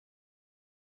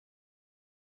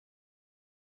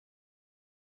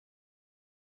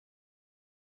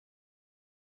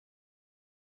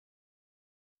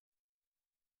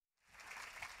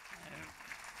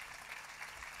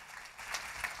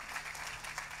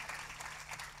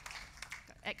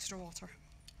extra water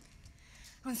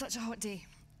on such a hot day.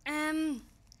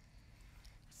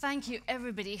 Thank you,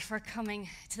 everybody, for coming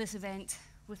to this event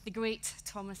with the great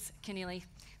Thomas Keneally.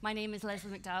 My name is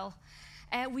Lesley McDowell.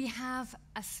 We have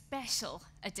a special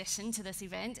addition to this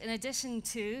event. In addition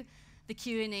to the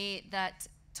Q&A that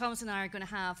Thomas and I are going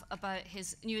to have about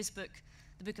his newest book,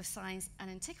 the Book of Science and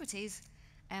Antiquities,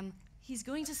 he's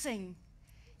going to sing.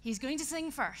 He's going to sing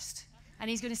first, and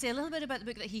he's going to say a little bit about the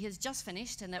book that he has just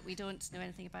finished and that we don't know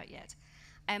anything about yet.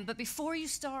 But before you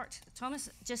start, Thomas,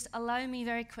 just allow me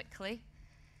very quickly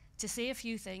to say a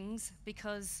few things,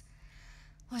 because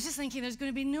I was just thinking there's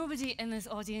going to be nobody in this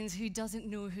audience who doesn't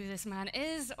know who this man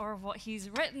is or what he's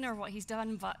written or what he's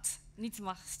done, but needs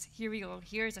must. Here we go.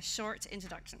 Here's a short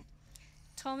introduction.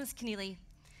 Thomas Keneally,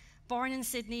 born in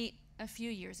Sydney a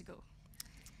few years ago.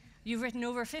 You've written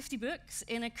over 50 books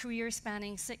in a career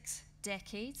spanning 6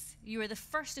 decades. You were the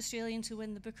first Australian to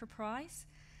win the Booker Prize.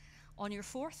 On your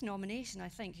 4th nomination, I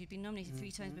think, you'd been nominated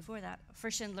 3 times before that, for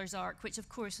Schindler's Ark, which of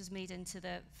course was made into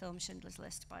the film Schindler's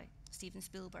List by Steven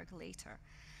Spielberg later.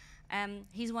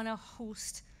 He's won a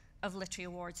host of literary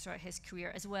awards throughout his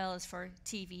career, as well as for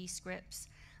TV scripts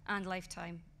and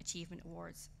Lifetime Achievement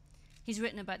Awards. He's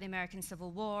written about the American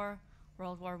Civil War,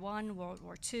 World War I, World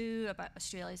War II, about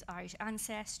Australia's Irish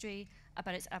ancestry,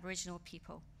 about its Aboriginal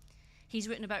people. He's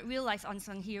written about real-life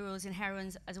unsung heroes and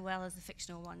heroines, as well as the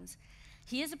fictional ones.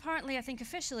 He is apparently, I think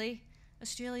officially,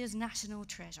 Australia's national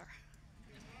treasure.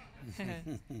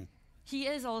 He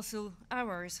is also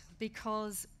ours,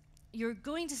 because you're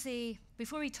going to say,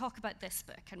 before we talk about this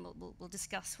book, and we'll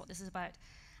discuss what this is about,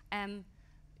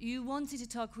 you wanted to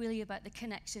talk really about the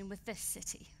connection with this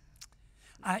city.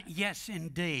 Yes,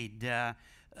 indeed.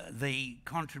 The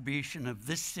contribution of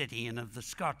this city and of the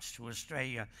Scots to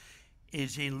Australia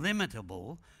is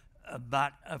illimitable,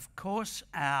 but of course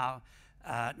our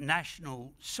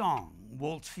national song,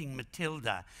 Waltzing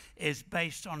Matilda, is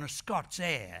based on a Scots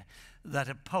air that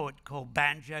a poet called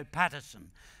Banjo Patterson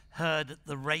heard at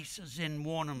the races in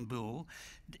Warrnambool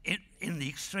in the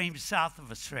extreme south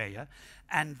of Australia,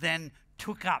 and then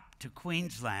took up to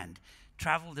Queensland,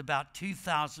 travelled about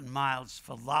 2,000 miles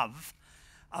for love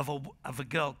of a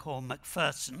girl called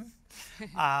Macpherson,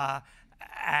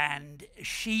 and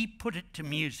she put it to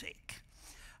music.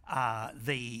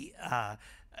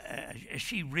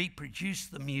 She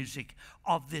reproduced the music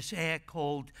of this air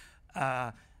called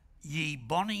Ye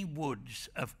Bonny Woods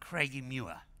of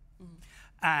Craigiemuir.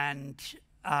 And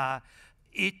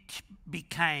it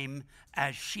became,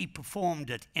 as she performed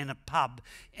it in a pub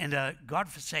in a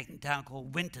godforsaken town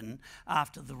called Winton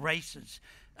after the races,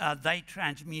 they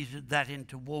transmuted that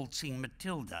into Waltzing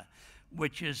Matilda,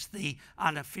 which is the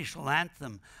unofficial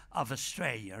anthem of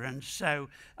Australia. And so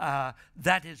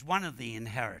that is one of the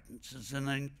inheritances.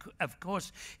 And of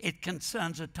course, it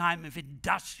concerns a time of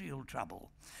industrial trouble,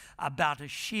 about a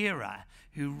shearer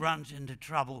who runs into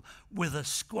trouble with a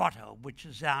squatter, which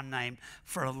is our name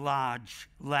for a large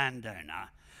landowner.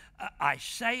 I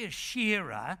say a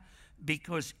shearer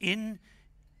because in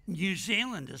New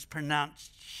Zealand it's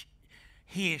pronounced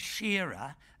here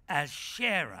shearer as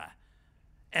sharer,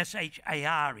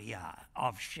 S-H-A-R-E-R,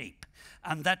 of sheep.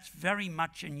 And that's very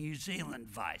much a New Zealand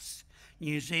vice.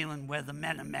 New Zealand, where the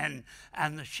men are men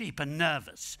and the sheep are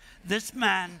nervous. This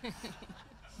man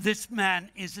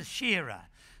is a shearer.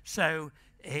 So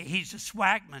he's a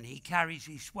swagman. He carries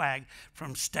his swag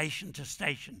from station to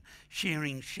station,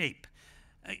 shearing sheep.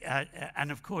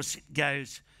 And of course it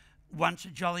goes, once a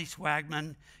jolly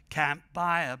swagman camped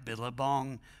by a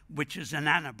billabong, which is an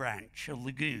anabranch, a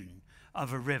lagoon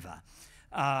of a river.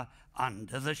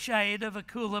 Under the shade of a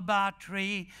coolabah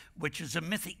tree, which is a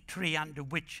mythic tree under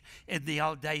which, in the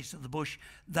old days of the bush,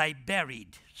 they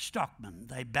buried stockmen,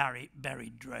 they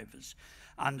buried drovers.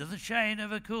 Under the shade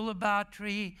of a coolabah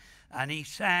tree, and he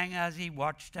sang as he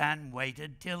watched and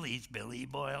waited till his billy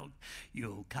boiled.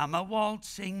 You'll come a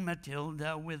waltzing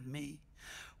Matilda with me.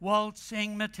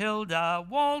 Waltzing Matilda,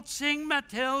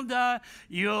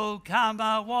 you'll come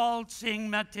a waltzing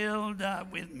Matilda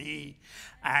with me.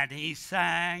 And he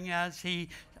sang as he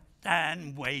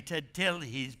and waited till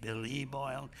his billy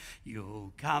boiled.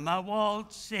 You'll come a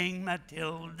waltzing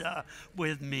Matilda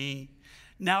with me.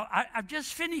 Now, I've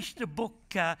just finished a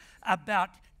book about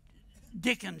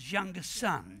Dickens' youngest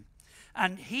son,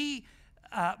 and he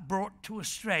brought to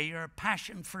Australia a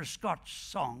passion for a Scotch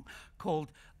song called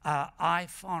I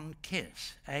Fond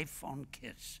Kiss, A Fond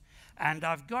Kiss. And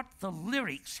I've got the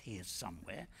lyrics here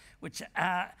somewhere, which,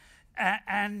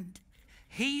 and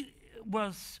he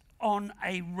was on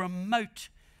a remote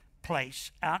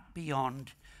place out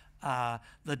beyond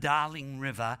the Darling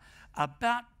River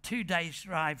about 2 days'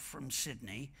 drive from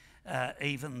Sydney,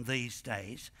 even these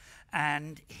days,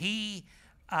 and he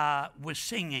was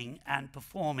singing and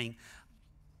performing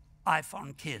I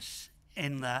Fond Kiss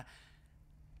in the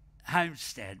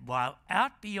homestead, while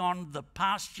out beyond the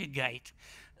pasture gate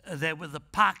there were the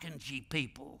Parkinji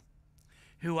people,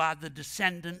 who are the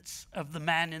descendants of the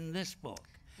man in this book.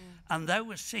 And they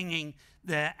were singing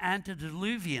their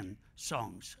antediluvian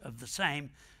songs of the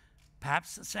same,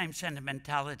 perhaps the same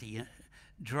sentimentality,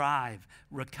 drive,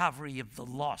 recovery of the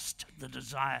lost, the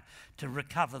desire to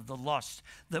recover the lost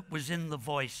that was in the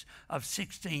voice of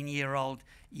 16-year-old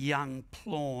young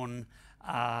Plawn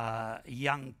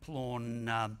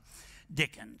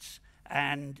Dickens.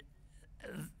 And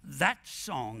that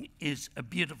song is a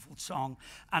beautiful song,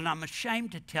 and I'm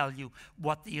ashamed to tell you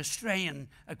what the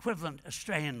equivalent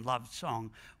Australian love song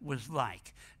was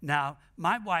like. Now,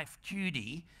 my wife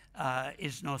Judy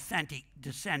is an authentic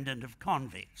descendant of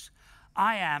convicts.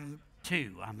 I am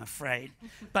too, I'm afraid,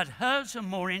 but hers are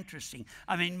more interesting.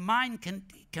 I mean, mine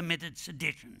committed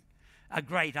sedition, a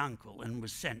great uncle, and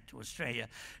was sent to Australia.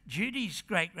 Judy's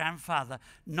great-grandfather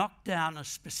knocked down a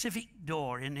specific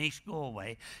door in East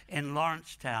Galway in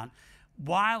Lawrencetown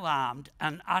while armed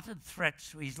and uttered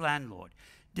threats to his landlord.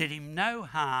 Did him no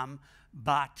harm,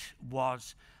 but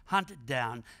was hunted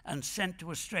down and sent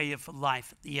to Australia for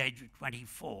life at the age of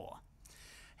 24.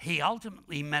 He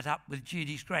ultimately met up with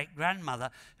Judy's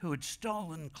great-grandmother, who had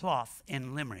stolen cloth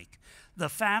in Limerick. The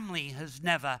family has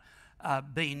never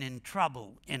been in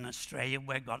trouble in Australia.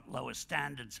 We've got lower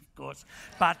standards, of course.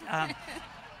 But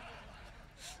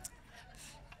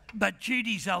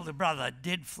Judy's elder brother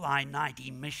did fly 90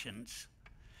 missions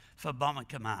for Bomber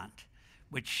Command,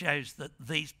 which shows that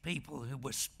these people who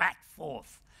were spat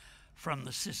forth from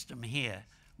the system here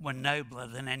were nobler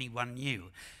than anyone knew.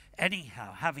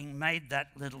 Anyhow, having made that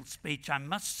little speech, I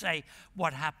must say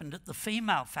what happened at the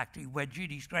female factory where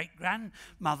Judy's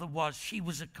great-grandmother was. She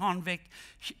was a convict.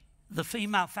 The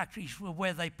female factories were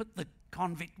where they put the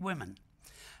convict women.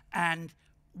 And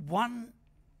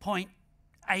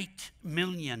 1.8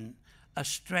 million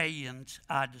Australians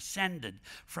are descended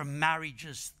from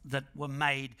marriages that were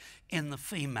made in the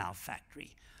female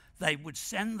factory. They would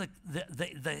send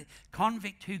the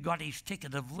convict who got his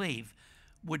ticket of leave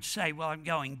would say, well, I'm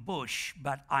going bush,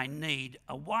 but I need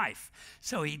a wife.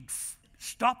 So he'd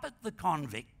stop at the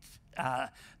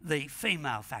the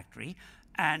female factory,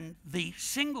 and the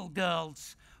single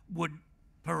girls would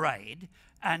parade,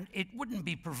 and it wouldn't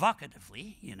be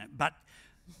provocatively, but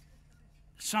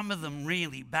some of them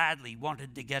really badly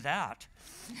wanted to get out.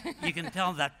 You can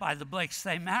tell that by the blokes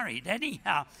they married.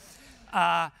 Anyhow,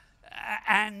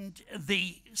 and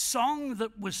the song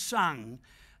that was sung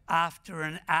after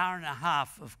an hour and a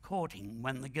half of courting,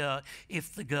 when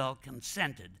if the girl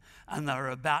consented and they were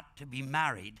about to be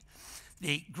married,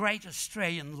 the great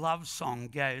Australian love song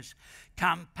goes,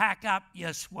 "Come pack up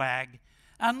your swag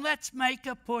and let's make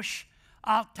a push.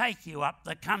 I'll take you up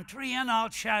the country and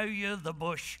I'll show you the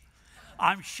bush.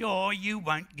 I'm sure you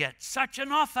won't get such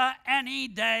an offer any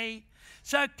day.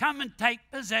 So come and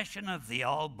take possession of the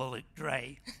old bullock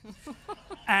dray."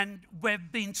 And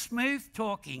we've been smooth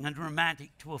talking and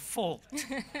romantic to a fault.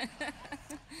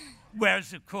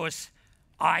 Whereas, of course,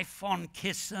 I Fond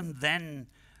Kiss and then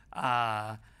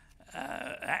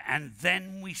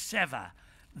we sever.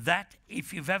 That,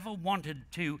 if you've ever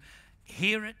wanted to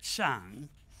hear it sung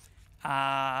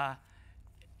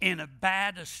in a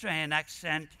bad Australian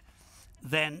accent,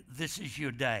 then this is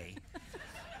your day.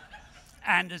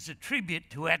 And as a tribute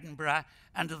to Edinburgh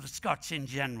and to the Scots in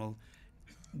general,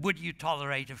 would you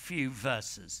tolerate a few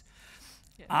verses?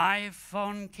 Yeah. I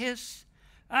fond kiss,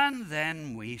 and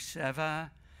then we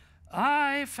sever.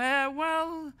 I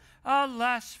farewell,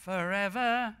 alas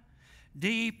forever.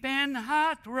 Deep in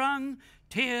heart-wrung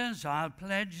tears I'll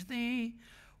pledge thee.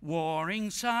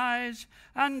 Warring sighs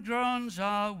and groans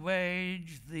I'll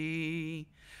wage thee.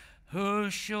 Who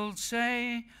shall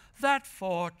say that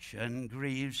fortune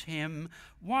grieves him,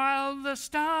 while the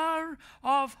star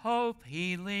of hope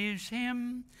he leaves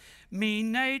him?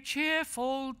 Mean a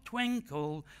cheerful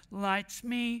twinkle lights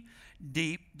me,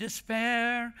 deep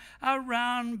despair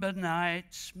around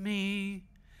benights me.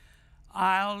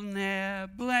 I'll ne'er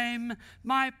blame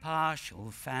my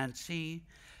partial fancy,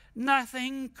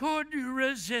 nothing could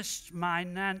resist my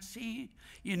Nancy.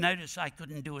 You notice I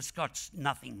couldn't do a Scots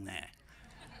nothing there.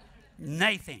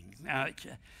 Nothing.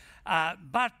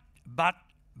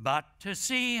 But to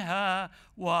see her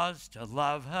was to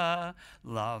love her,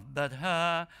 love but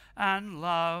her, and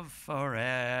love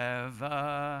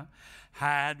forever.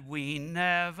 Had we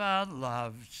never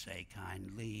loved, say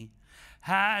kindly,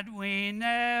 Had we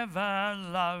never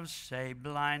loved, say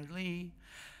blindly,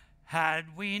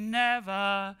 had we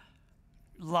never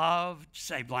loved,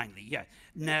 say blindly, yeah,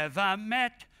 never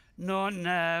met nor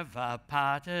never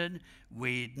parted,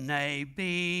 we'd nae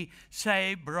be,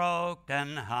 say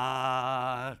broken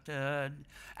hearted.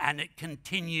 And it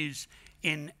continues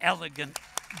in elegant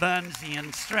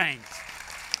Burnsian strains.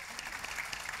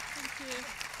 Thank you.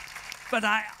 But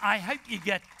I hope you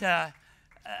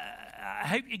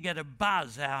get a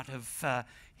buzz out of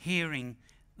hearing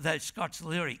those Scots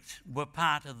lyrics were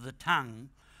part of the tongue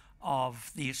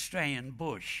of the Australian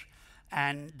bush,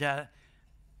 and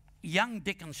young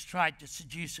Dickens tried to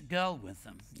seduce a girl with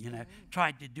them.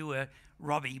 Tried to do a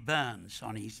Robbie Burns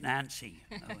on his Nancy.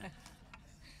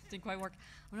 Didn't quite work.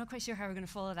 I'm not quite sure how we're going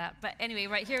to follow that, but anyway,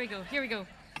 right, here we go.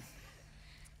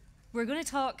 We're going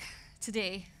to talk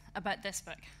today about this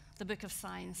book, the Book of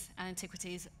Signs and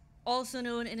Antiquities, also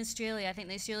known in Australia. I think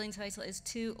the Australian title is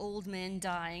Two Old Men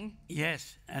Dying.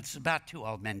 Yes, it's about two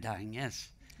old men dying, yes.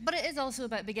 But it is also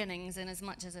about beginnings in as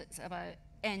much as it's about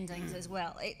endings as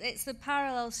well. It's the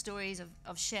parallel stories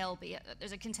of Shelby.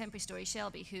 There's a contemporary story,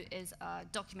 Shelby, who is a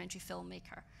documentary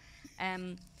filmmaker.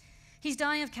 He's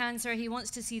dying of cancer. He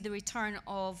wants to see the return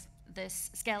of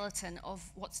this skeleton of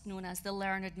what's known as the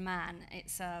Learned Man.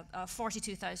 It's a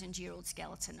 42,000-year-old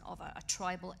skeleton of a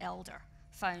tribal elder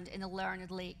found in a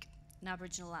learned lake in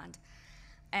Aboriginal land.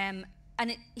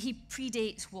 He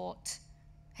predates what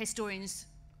historians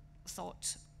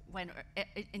thought when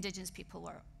Indigenous people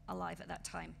were alive at that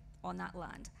time on that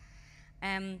land.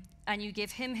 And you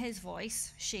give him his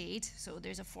voice, Shade, so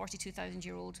there's a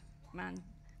 42,000-year-old man,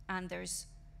 and there's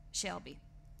Shelby.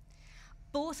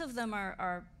 Both of them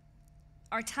are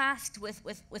tasked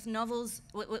with novels,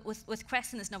 with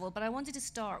quests in this novel, but I wanted to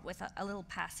start with a little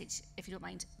passage, if you don't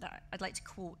mind, that I'd like to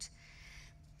quote.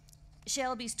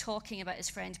 Shelby's talking about his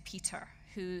friend Peter,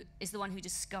 who is the one who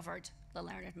discovered the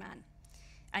Learned Man.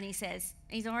 And he says,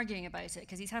 he's arguing about it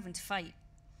because he's having to fight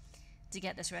to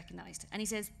get this recognized. And he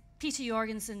says, Peter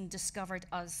Jorgensen discovered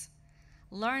us.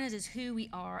 Learned is who we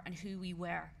are and who we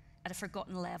were at a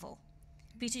forgotten level.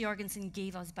 Peter Jorgensen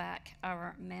gave us back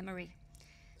our memory.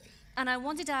 And I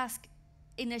wanted to ask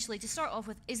initially, to start off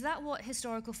with, is that what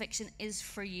historical fiction is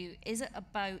for you? Is it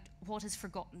about what is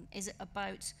forgotten? Is it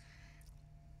about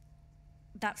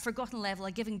that forgotten level,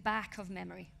 a giving back of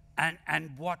memory? And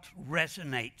what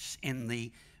resonates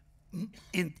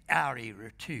in our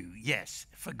era too, yes,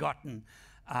 forgotten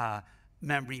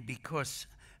memory, because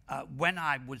when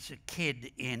I was a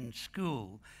kid in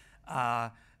school,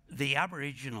 the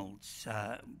Aboriginals,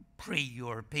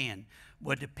 pre-European,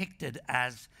 were depicted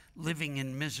as living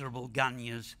in miserable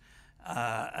gunyahs,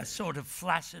 a sort of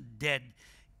flaccid dead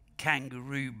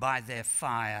kangaroo by their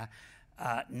fire,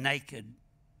 naked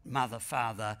mother,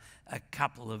 father, a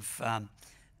couple of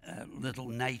little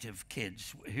native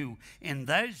kids who in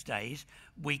those days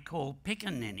we called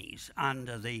pickaninnies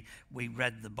we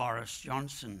read the Boris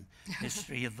Johnson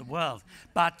history of the world.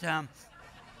 But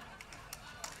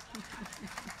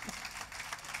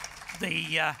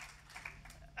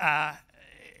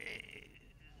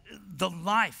the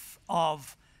life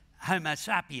of Homo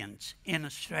sapiens in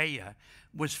Australia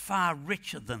was far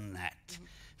richer than that.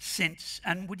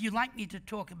 And would you like me to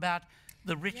talk about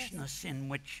the richness in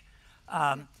which,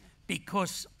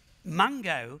 because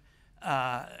Mungo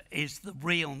is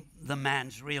the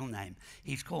man's real name.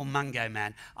 He's called Mungo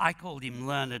Man. I called him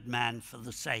Learned Man for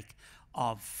the sake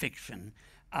of fiction.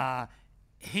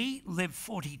 He lived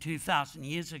 42,000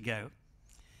 years ago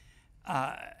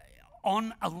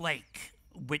on a lake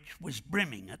which was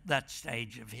brimming at that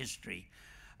stage of history.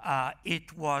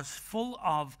 It was full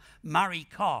of Murray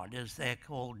cod, as they're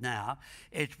called now.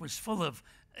 It was full of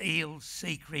eels,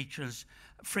 sea creatures,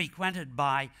 frequented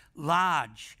by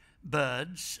large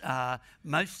birds,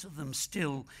 most of them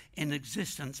still in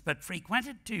existence, but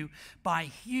frequented too by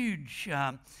huge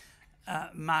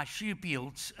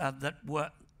marsupials that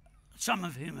were, some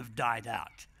of whom have died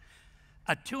out.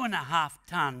 A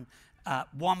 2.5-ton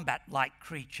wombat-like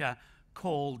creature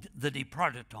called the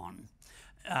Diprotodon.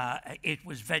 It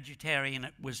was vegetarian,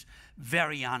 it was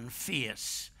very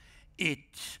unfierce.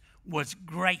 It was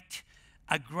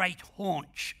a great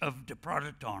haunch of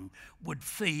Diprotodon would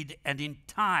feed an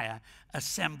entire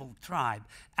assembled tribe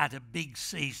at a big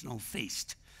seasonal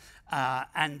feast.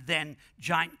 And then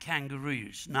giant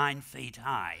kangaroos, 9 feet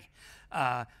high.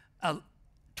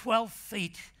 12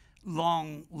 feet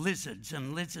long lizards,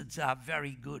 and lizards are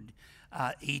very good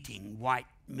eating white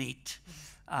meat,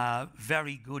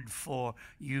 very good for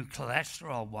you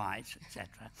cholesterol-wise,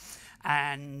 etc.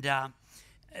 And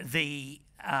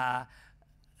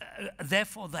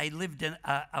therefore they lived in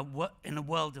in a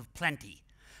world of plenty.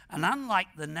 And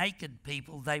unlike the naked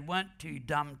people, they weren't too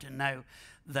dumb to know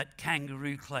that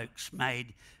kangaroo cloaks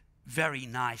made very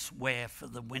nice wear for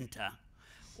the winter,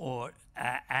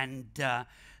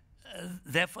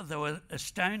 therefore they were a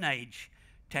Stone Age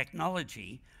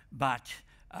technology, but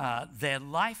their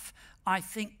life, I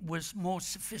think, was more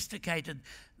sophisticated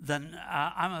than.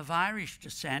 I'm of Irish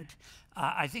descent.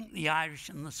 I think the Irish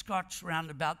and the Scots round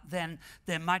about then,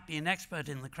 there might be an expert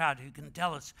in the crowd who can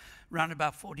tell us, round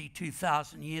about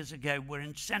 42,000 years ago, were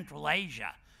in Central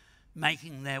Asia,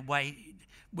 making their way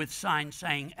with signs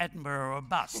saying Edinburgh or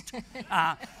bust.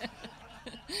 And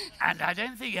I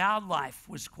don't think our life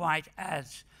was quite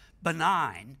as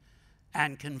benign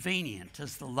and convenient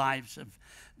as the lives of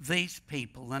these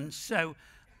people. And so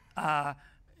I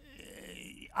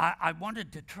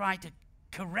wanted to try to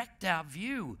correct our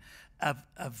view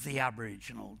of the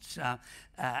Aboriginals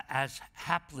as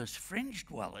hapless fringe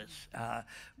dwellers,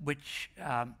 which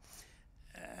I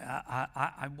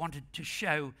wanted to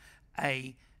show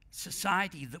a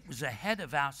society that was ahead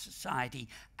of our society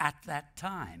at that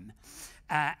time,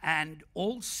 and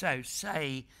also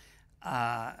say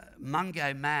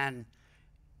Mungo Man,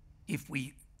 if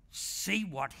we see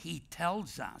what he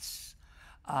tells us,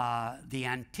 the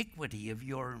antiquity of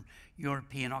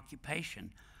European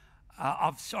occupation,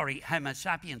 Homo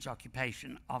sapiens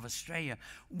occupation of Australia,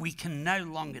 we can no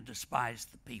longer despise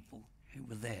the people who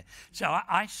were there. So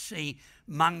I see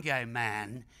Mungo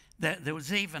Man. There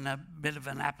was even a bit of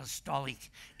an apostolic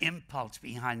impulse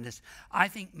behind this. I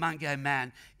think Mungo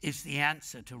Man is the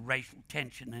answer to racial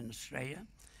tension in Australia,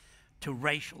 to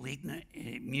racial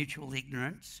mutual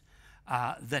ignorance,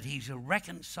 that he's a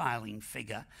reconciling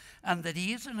figure, and that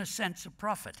he is, in a sense, a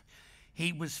prophet.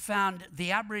 He was found,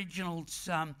 the Aboriginals,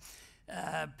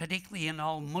 particularly an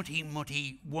old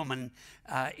mutti woman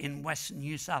in Western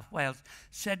New South Wales,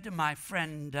 said to my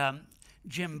friend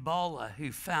Jim Bowler,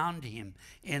 who found him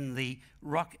in the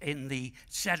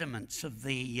sediments of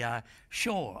the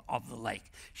shore of the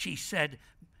lake, she said,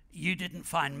 "You didn't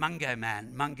find Mungo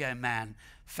Man. Mungo Man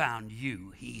found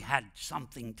you. He had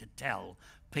something to tell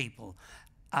people."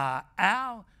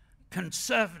 Our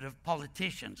conservative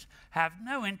politicians have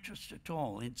no interest at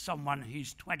all in someone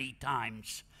who's 20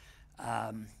 times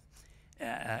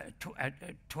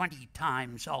 20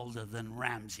 times older than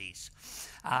Ramses.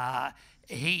 And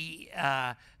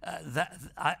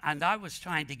I was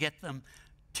trying to get them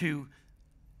to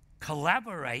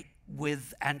collaborate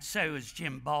with, and so is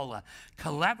Jim Bowler,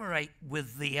 collaborate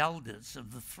with the elders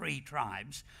of the 3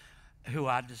 tribes who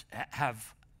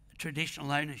have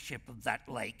traditional ownership of that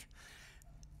lake,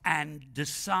 and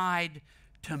decide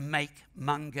to make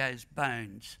Mungo's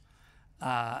bones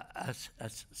a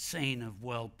scene of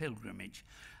world pilgrimage.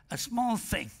 A small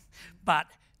thing, but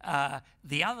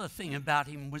the other thing about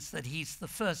him was that he's the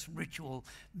first ritual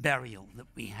burial that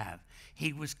we have.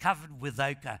 He was covered with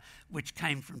ochre, which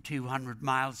came from 200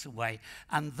 miles away,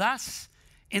 and thus,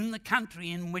 in the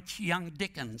country in which young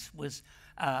Dickens was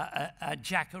a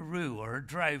jackaroo or a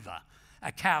drover,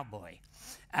 a cowboy,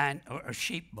 or a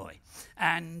sheep boy.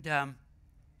 And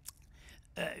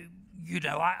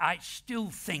I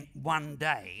still think one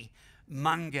day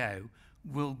Mungo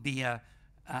will be a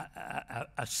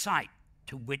site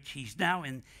to which he's now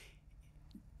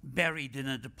buried in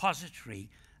a depository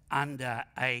under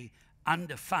a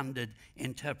underfunded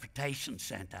interpretation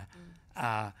centre.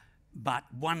 But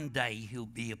one day he'll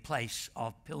be a place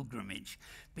of pilgrimage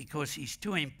because he's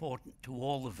too important to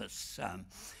all of us. So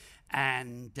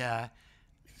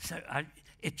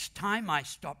it's time I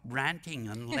stop ranting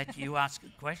and let you ask a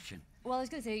question. Well, I was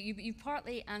going to say, you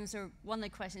partly answer one of the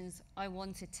questions I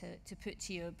wanted to put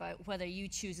to you about whether you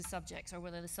choose the subjects or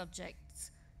whether the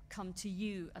subjects come to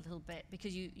you a little bit,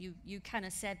 because you kind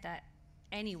of said that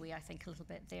anyway, I think, a little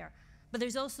bit there. But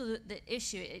there's also the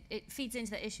issue, it feeds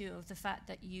into the issue of the fact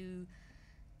that you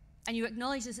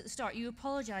acknowledge this at the start, you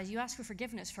apologise, you ask for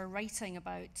forgiveness for writing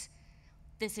about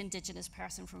this Indigenous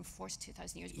person from 4,000 to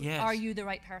 2,000 years ago. Yes. Are you the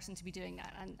right person to be doing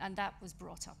that? And that was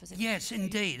brought up as a Yes,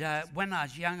 indeed. When I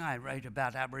was young, I wrote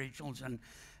about Aboriginals, and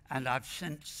I've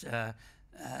since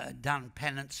done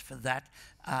penance for that.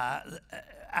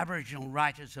 Aboriginal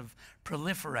writers have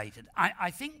proliferated. I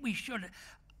think we should.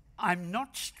 I'm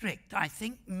not strict. I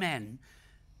think men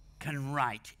can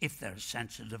write, if they're as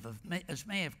sensitive as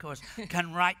me, of course,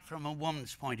 can write from a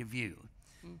woman's point of view.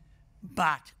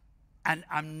 But, and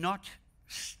I'm not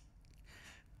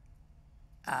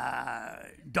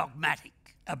dogmatic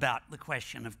about the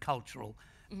question of cultural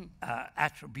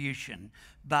attribution,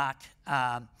 but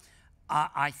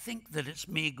I think that it's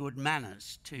mere good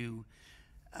manners to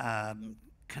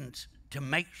to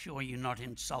make sure you're not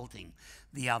insulting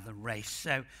the other race.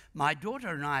 So my daughter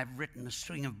and I have written a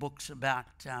string of books about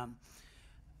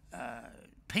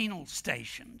penal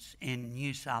stations in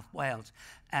New South Wales,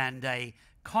 and a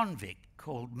convict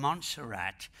called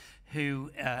Montserrat,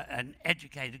 who an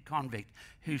educated convict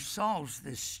who solves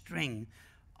this string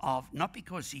of, not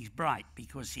because he's bright,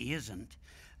 because he isn't,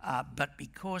 but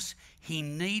because he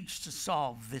needs to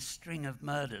solve this string of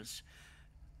murders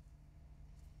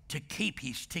to keep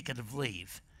his ticket of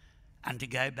leave and to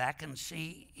go back and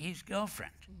see his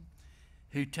girlfriend,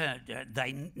 who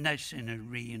they no sooner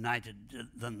reunited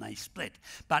than they split.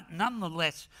 But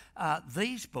nonetheless,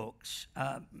 these books,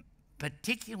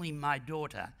 particularly my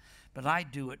daughter, but I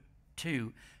do it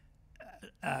too,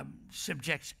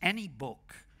 subjects any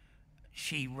book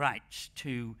she writes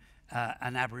to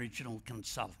an Aboriginal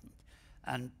consultant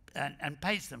and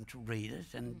pays them to read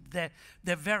it. And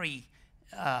they're very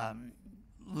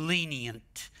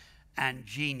lenient and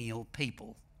genial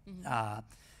people.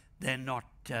 They're not...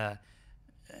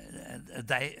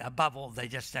 above all, they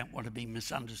just don't want to be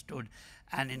misunderstood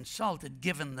and insulted,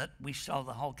 given that we stole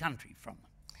the whole country from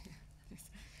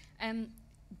them.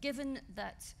 Given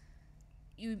that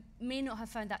you may not have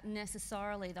found that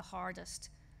necessarily the hardest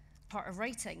part of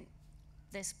writing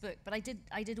this book, but I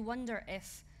did wonder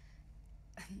if,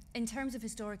 in terms of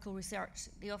historical research,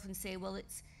 they often say, well,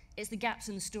 it's the gaps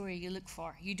in the story you look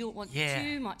for. You don't want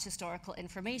too much historical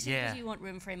information because you want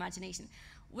room for imagination.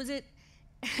 Was it?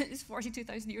 It's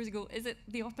 42,000 years ago. Is it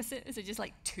the opposite? Is it just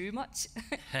like too much?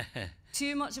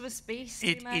 Too much of a space?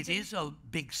 It is a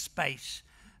big space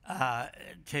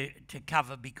to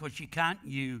cover, because you can't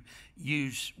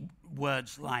use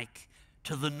words like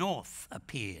 "to the north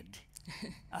appeared."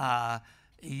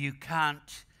 You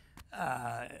can't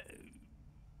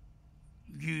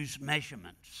use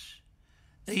measurements.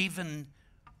 Even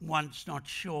one's not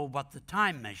sure what the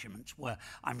time measurements were.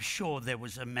 I'm sure there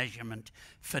was a measurement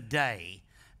for day.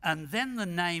 And then the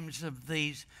names of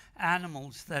these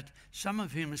animals, that some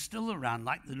of whom are still around,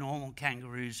 like the normal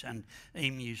kangaroos and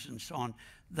emus and so on,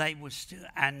 they were still,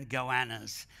 and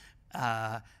goannas,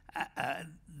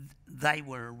 they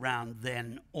were around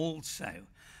then also.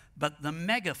 But the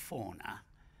megafauna,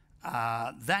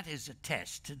 that is a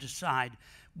test to decide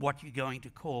what you're going to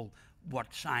call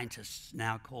what scientists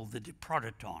now call the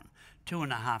diprotodon,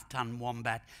 2.5-ton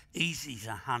wombat, easy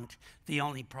to hunt. The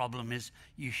only problem is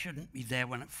you shouldn't be there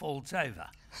when it falls over.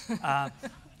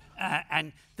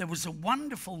 And there was a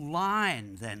wonderful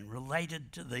line then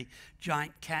related to the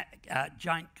giant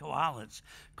koalas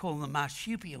called the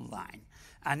marsupial line,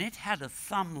 and it had a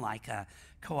thumb like a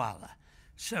koala.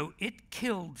 So it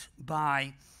killed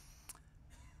by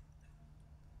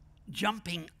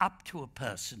jumping up to a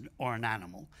person or an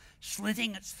animal,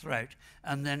 slitting its throat,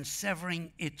 and then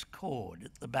severing its cord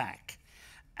at the back.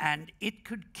 And it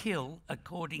could kill,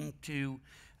 according to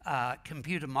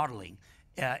computer modeling,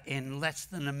 in less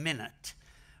than a minute,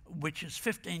 which is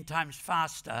 15 times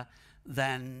faster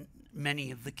than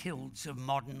many of the kills of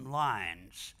modern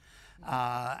lions.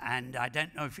 And I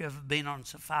don't know if you've ever been on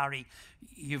safari,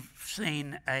 you've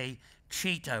seen a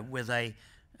cheetah with a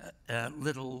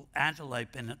little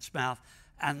antelope in its mouth,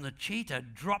 and the cheetah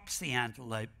drops the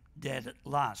antelope dead at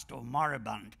last, or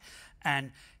moribund,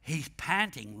 and he's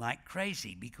panting like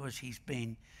crazy because he's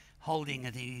been holding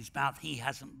it in his mouth. He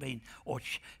hasn't been, or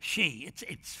she.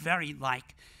 It's very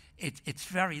like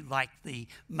the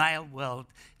male world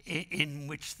in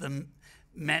which the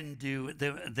men do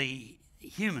the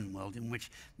human world, in which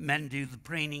men do the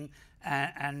preening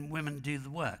and women do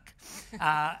the work,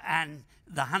 and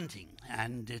the hunting,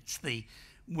 and it's the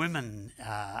women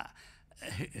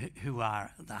who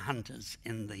are the hunters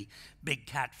in the big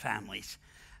cat families.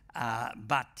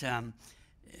 But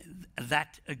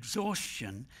that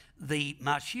exhaustion, the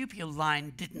marsupial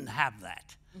line didn't have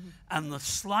that. Mm-hmm. And the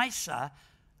slicer,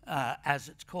 as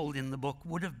it's called in the book,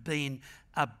 would have been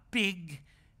a big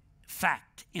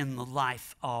fact in the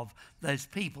life of those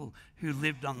people who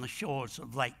lived on the shores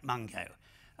of Lake Mungo.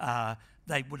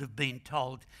 They would have been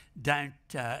told,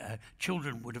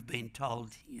 children would have been told,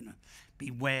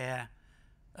 beware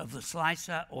of the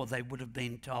slicer, or they would have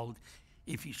been told,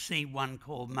 if you see one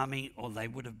called Mummy, or they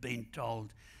would have been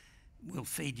told, we'll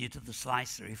feed you to the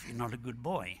slicer if you're not a good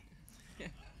boy.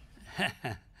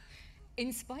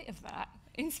 In spite of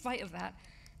that,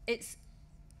 it's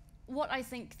what I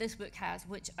think this book has,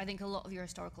 which I think a lot of your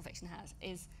historical fiction has,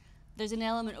 is there's an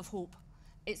element of hope.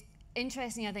 It's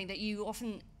interesting, I think, that you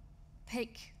often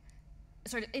pick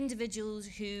sort of individuals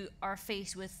who are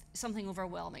faced with something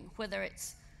overwhelming, whether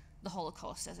it's the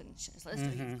Holocaust, as in Schindler,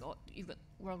 mm-hmm. you've got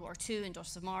World War II and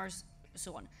Daughters of Mars,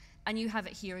 so on. And you have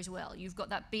it here as well. You've got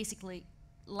that basically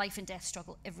life and death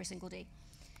struggle every single day.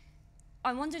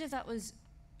 I wondered if that was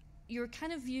your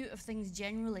kind of view of things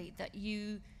generally, that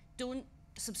you don't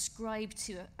subscribe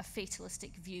to a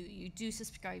fatalistic view. You do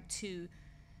subscribe to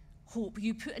hope.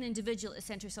 You put an individual at the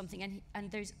centre of something,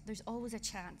 and there's always a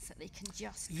chance that they can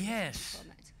just come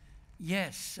from it.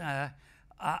 Yes.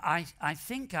 I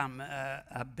think I'm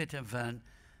a bit of an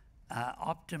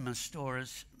optimist, or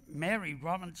as Mary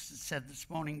Robinson said this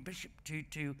morning, Bishop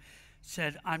Tutu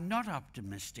said, "I'm not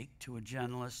optimistic to a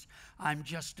journalist, I'm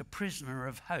just a prisoner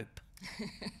of hope."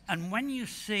 And when you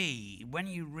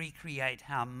recreate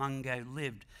how Mungo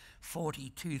lived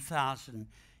 42,000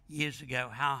 years ago,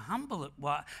 how humble it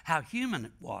was, how human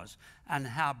it was, and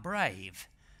how brave,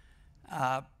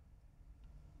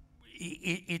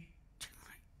 it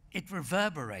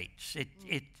reverberates.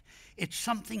 It's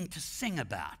something to sing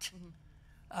about.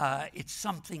 It's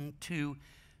something to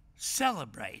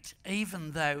celebrate,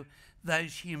 even though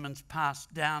those humans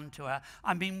passed down to our...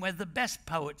 I mean, we're the best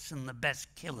poets and the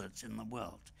best killers in the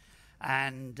world.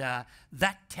 And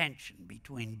that tension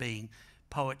between being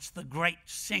poets, the great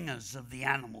singers of the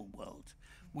animal world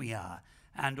we are,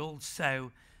 and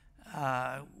also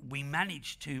we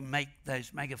managed to make those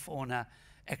megafauna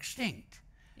extinct.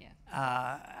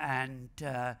 And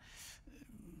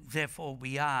therefore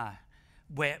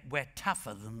we're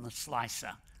tougher than the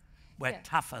slicer. We're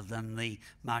tougher than the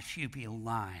marsupial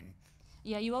lion.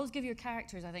 Yeah, you always give your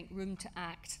characters, I think, room to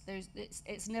act.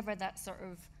 It's never that sort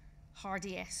of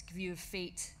Hardy-esque view of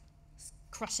fate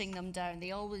crushing them down. They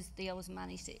always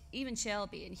manage to. Even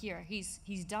Shelby in here,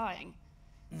 he's dying,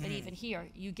 but even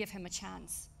here, you give him a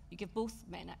chance. You give both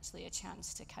men actually a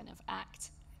chance to kind of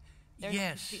act. They're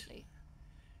not completely.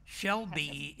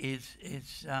 Shelby is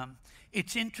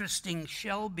it's interesting.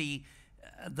 Shelby,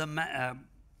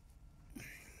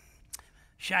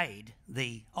 Shade,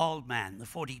 the old man, the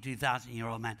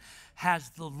 42,000-year-old man,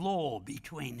 has the law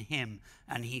between him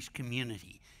and his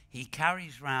community. He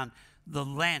carries around the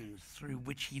lens through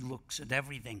which he looks at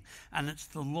everything, and it's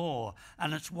the law,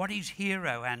 and it's what his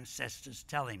hero ancestors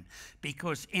tell him,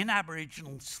 because in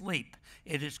Aboriginal sleep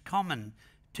it is common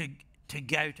to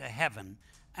go to heaven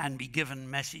and be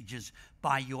given messages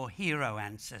by your hero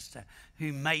ancestor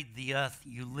who made the earth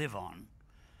you live on,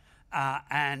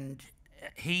 and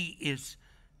he is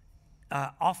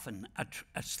often a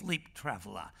sleep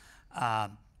traveller,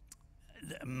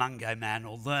 Mungo man,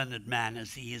 or learned man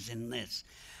as he is in this.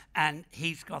 And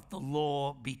he's got the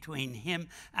law between him,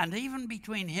 and even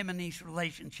between him and his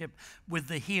relationship with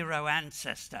the hero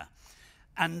ancestor.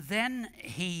 And then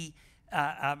he,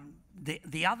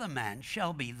 the other man,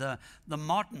 Shelby, the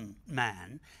modern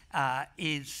man,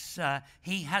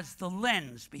 he has the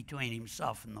lens between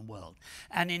himself and the world.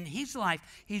 And in his life,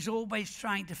 he's always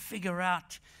trying to figure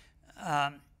out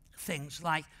things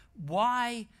like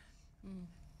why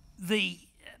the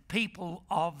people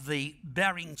of the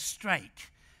Bering Strait,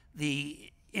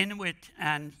 the Inuit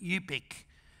and Yupik,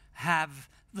 have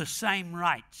the same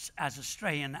rights as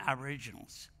Australian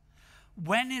Aboriginals.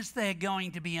 When is there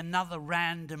going to be another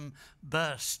random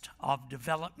burst of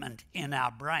development in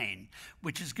our brain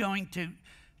which is going to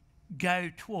go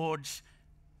towards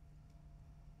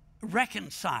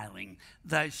reconciling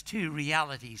those two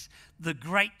realities, the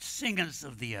great singers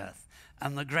of the earth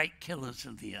and the great killers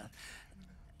of the earth?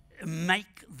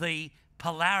 Make the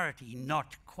polarity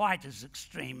not quite as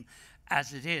extreme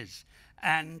as it is.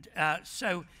 And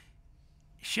so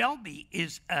Shelby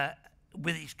is,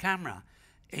 with his camera,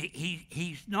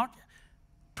 he's not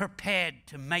prepared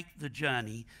to make the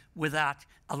journey without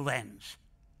a lens.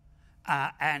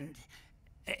 And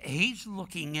he's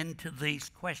looking into these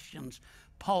questions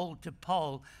pole to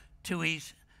pole to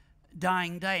his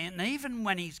dying day. And even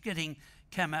when he's getting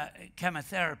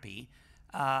chemotherapy,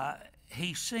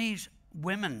 he sees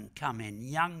women come in,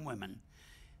 young women,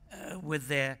 with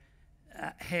their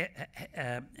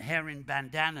hair in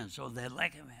bandanas, or their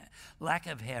lack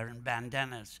of hair in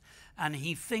bandanas. And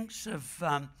he thinks of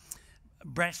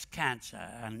breast cancer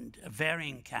and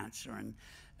ovarian cancer and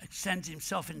sends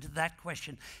himself into that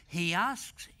question. He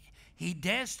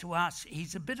dares to ask,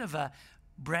 he's a bit of a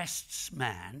breasts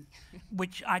man,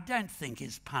 which I don't think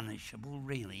is punishable,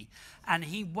 really. And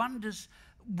he wonders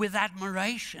with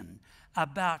admiration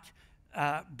about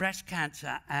breast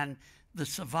cancer and the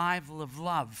survival of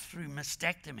love through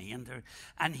mastectomy.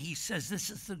 And he says this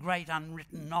is the great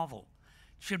unwritten novel.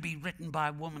 It should be written by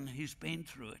a woman who's been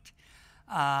through it.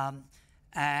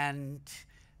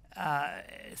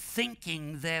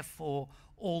 Thinking, therefore,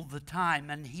 all the time.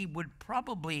 And he would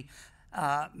probably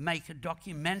make a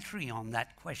documentary on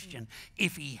that question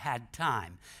if he had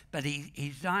time. But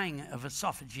he's dying of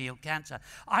esophageal cancer.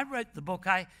 I wrote the book.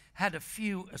 I had a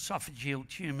few esophageal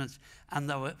tumours and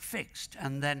they were fixed.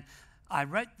 And then I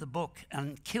wrote the book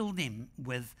and killed him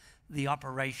with the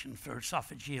operation for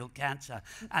esophageal cancer.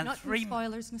 And no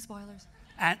spoilers, no spoilers.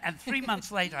 And 3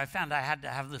 months later, I found I had to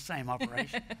have the same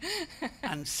operation.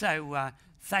 And so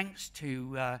thanks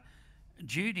to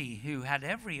Judy, who had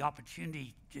every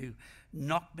opportunity to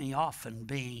knock me off and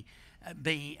be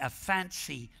a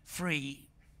fancy-free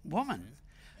woman,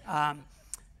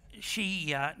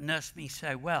 she nursed me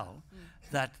so well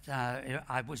that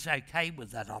I was okay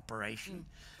with that operation.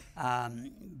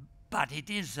 But it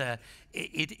is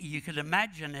you could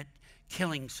imagine it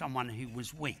killing someone who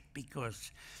was weak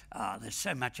because there's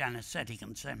so much anaesthetic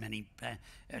and so many.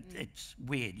 It's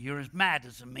weird. You're as mad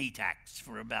as a meat axe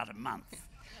for about a month.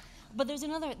 But there's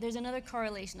another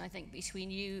correlation, I think, between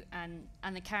you and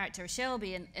the character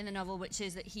Shelby in the novel, which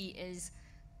is that he is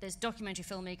this documentary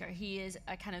filmmaker. He is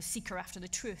a kind of seeker after the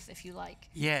truth, if you like.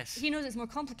 Yes. He knows it's more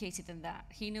complicated than that.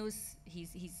 He knows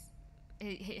his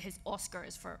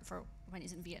Oscars for when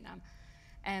he's in Vietnam.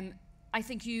 I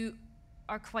think you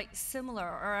are quite similar,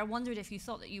 or I wondered if you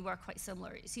thought that you were quite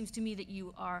similar. It seems to me that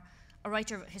you are a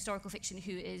writer of historical fiction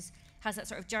who has that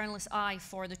sort of journalist eye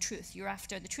for the truth. You're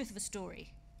after the truth of a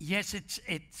story. Yes,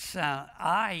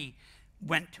 I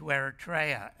went to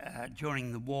Eritrea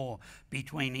during the war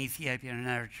between Ethiopia and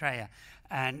Eritrea,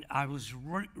 and I was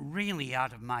really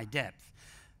out of my depth.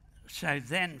 So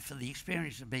then, for the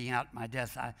experience of being out of my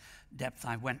depth,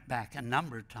 I went back a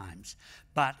number of times.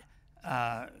 But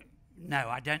no,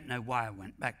 I don't know why I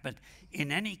went back. But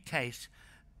in any case,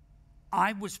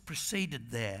 I was preceded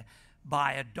there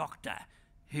by a doctor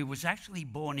who was actually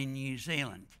born in New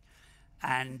Zealand,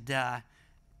 and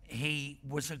he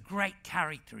was a great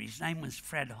character. His name was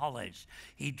Fred Hollows.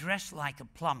 He dressed like a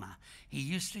plumber. He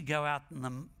used to go out in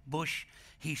the bush.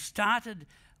 He started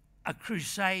a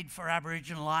crusade for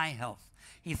Aboriginal eye health.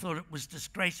 He thought it was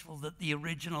disgraceful that the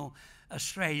original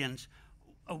Australians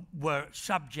were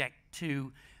subject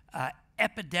to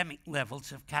epidemic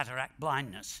levels of cataract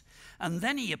blindness. And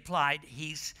then he applied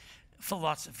his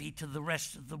philosophy to the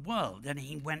rest of the world, and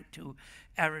he went to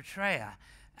Eritrea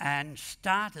and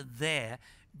started there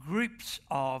groups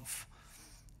of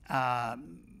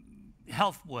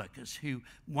health workers who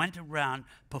went around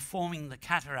performing the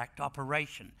cataract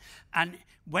operation. And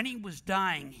when he was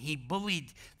dying, he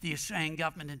bullied the Australian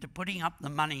government into putting up the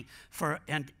money for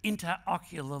an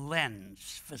intraocular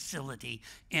lens facility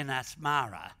in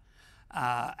Asmara.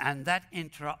 And that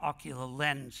intraocular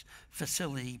lens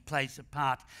facility plays a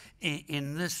part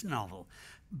in this novel.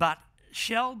 But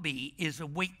Shelby is a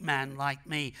weak man like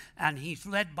me, and he's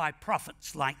led by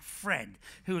prophets like Fred,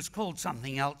 who is called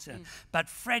something else. But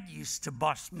Fred used to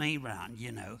boss me round,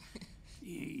 you know.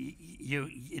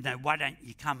 You know, why don't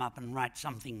you come up and write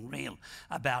something real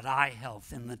about eye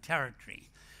health in the territory?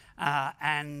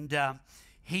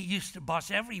 He used to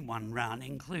boss everyone round,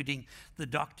 including the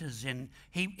doctors.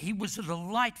 He was a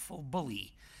delightful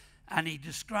bully, and he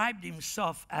described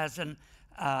himself as an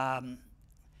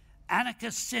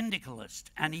anarchist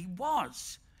syndicalist, and he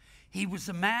was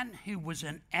a man who was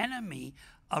an enemy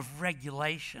of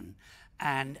regulation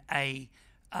and a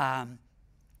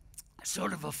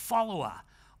sort of a follower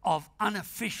of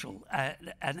unofficial,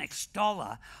 an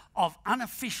extoller of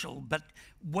unofficial but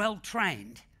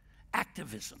well-trained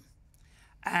activism.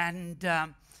 And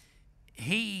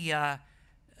he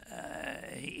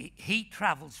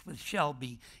travels with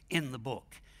Shelby in the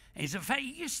book. He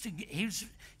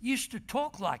used to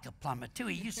talk like a plumber too.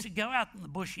 He used to go out in the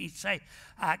bush. He'd say,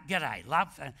 "G'day,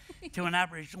 love," to an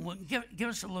Aboriginal. Give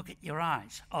us a look at your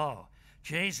eyes. Oh,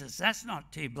 Jesus, that's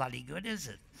not too bloody good, is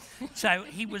it? So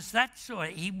he was that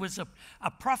sort. He was a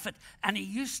prophet, and he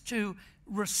used to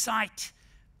recite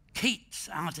Keats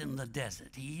out in the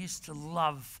desert. He used to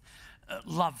love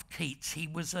Keats. He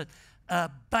was a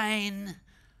urbane,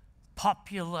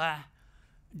 popular,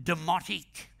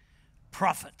 demotic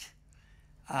prophet.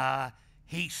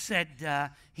 He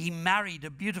said he married a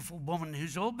beautiful woman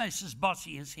who's almost as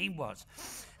bossy as he was.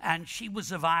 And she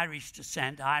was of Irish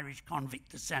descent, Irish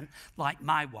convict descent, like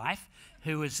my wife,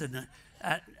 who is a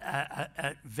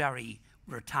very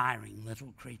retiring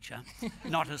little creature,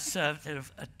 not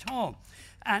assertive at all.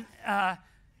 And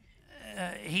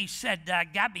he said,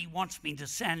 Gabby wants me to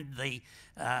send the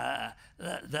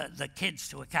kids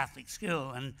to a Catholic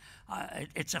school, and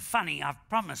I've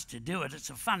promised to do it.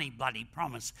 It's a funny bloody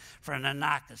promise for an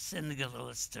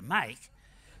anarcho-syndicalist to make.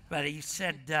 But he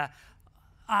said,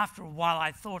 after a while,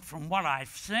 I thought, from what I've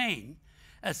seen,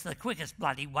 it's the quickest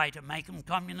bloody way to make them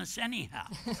communists anyhow.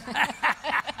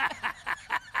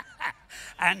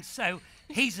 And so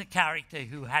he's a character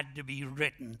who had to be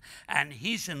written, and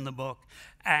he's in the book.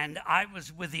 And I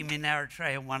was with him in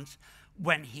Eritrea once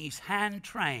when his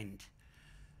hand-trained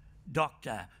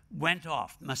doctor went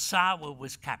off. Massawa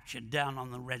was captured down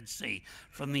on the Red Sea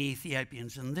from the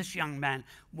Ethiopians, and this young man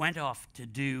went off to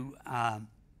do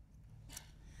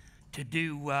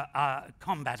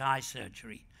combat eye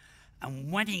surgery.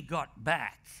 And when he got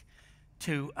back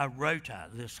to Arota,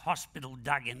 this hospital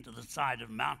dug into the side of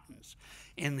mountains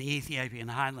in the Ethiopian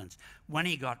highlands, when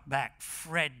he got back,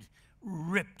 Fred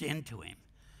ripped into him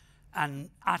and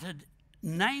uttered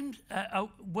names,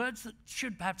 words that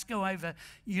should perhaps go over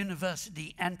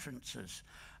university entrances.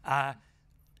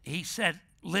 He said,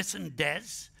 "Listen,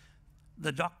 Des,"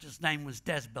 the doctor's name was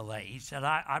Des Belay. He said,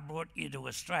 I brought you to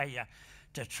Australia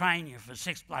to train you for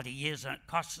 6 bloody years, and it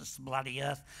costs us the bloody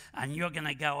earth, and you're going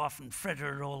to go off and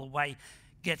fritter it all away,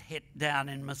 get hit down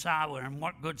in Massawa, and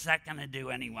what good's that going to do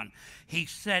anyone? He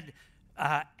said,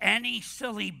 any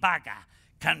silly bugger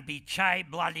can be Che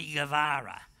bloody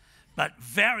Guevara, but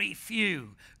very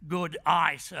few good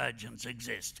eye surgeons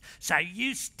exist. So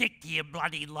you stick to your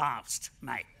bloody last,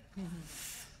 mate.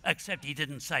 Except he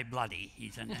didn't say bloody.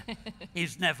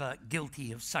 He's never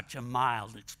guilty of such a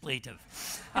mild expletive.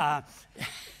 Now,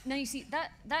 you see, that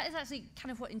is actually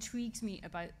kind of what intrigues me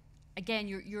about, again,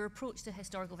 your approach to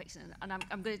historical fiction. And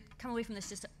I'm going to come away from this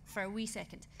just for a wee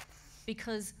second.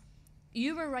 Because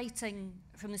you were writing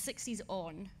from the 60s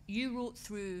on, you wrote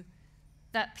through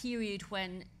that period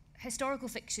when historical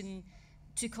fiction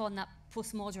took on that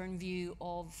postmodern view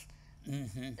of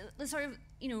the sort of,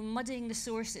 muddying the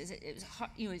sources. It was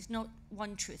hard, it's not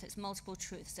one truth, it's multiple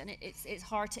truths, and it's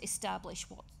hard to establish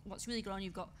what's really going on.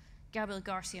 You've got Gabriel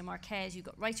Garcia Marquez, you've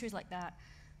got writers like that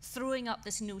throwing up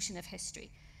this notion of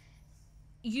history.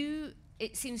 You,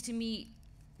 it seems to me,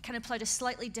 kind of played a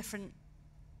slightly different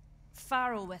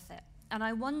furrow with it, and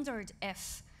I wondered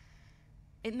if,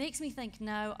 it makes me think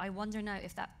now, I wonder now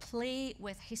if that play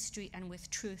with history and with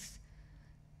truth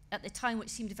at the time, which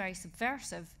seemed very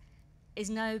subversive, is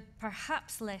now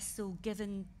perhaps less so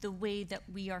given the way that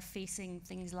we are facing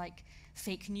things like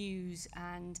fake news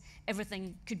and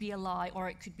everything could be a lie or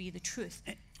it could be the truth.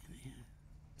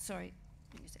 Sorry.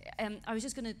 I was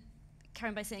just going to carry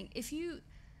on by saying,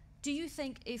 do you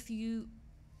think if you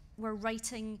were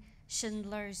writing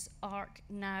Schindler's Ark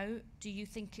now, do you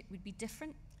think it would be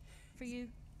different for you?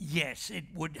 Yes, it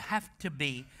would have to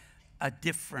be a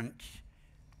different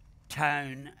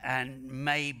tone and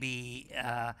maybe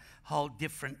a whole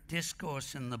different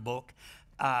discourse in the book.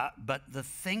 But the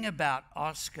thing about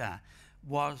Oscar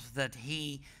was that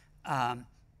he,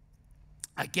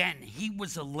 again, he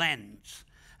was a lens,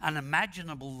 an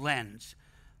imaginable lens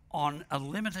on a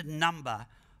limited number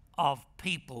of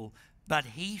people, but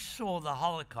he saw the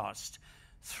Holocaust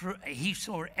through, he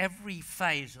saw every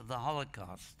phase of the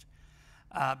Holocaust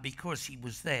because he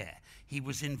was there. He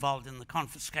was involved in the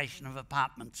confiscation of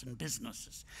apartments and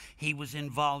businesses. He was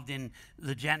involved in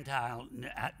the Gentiles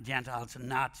and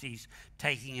Nazis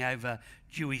taking over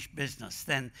Jewish business.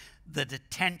 Then the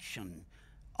detention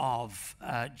of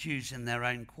Jews in their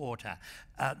own quarter.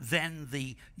 Then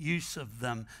the use of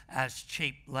them as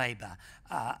cheap labor.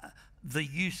 The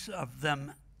use of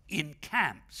them in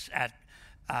camps. At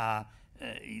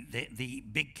the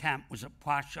big camp was at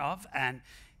Płaszów, and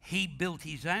he built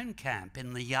his own camp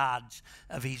in the yards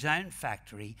of his own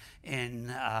factory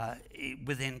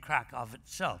within Krakow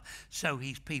itself, so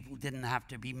his people didn't have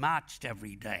to be marched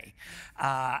every day.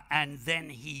 And then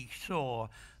he saw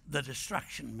the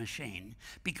destruction machine,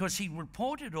 because he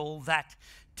reported all that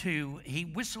he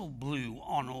whistle blew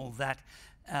on all that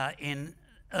in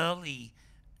early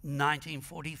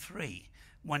 1943,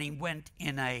 when he went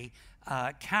in a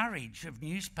carriage of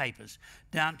newspapers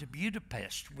down to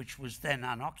Budapest, which was then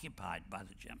unoccupied by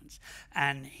the Germans,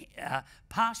 and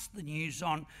passed the news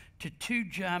on to 2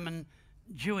 German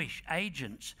Jewish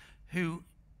agents who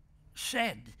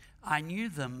said, I knew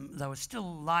them, they were still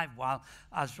alive while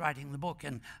I was writing the book,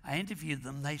 and I interviewed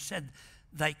them. They said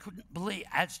they couldn't believe,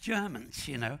 as Germans,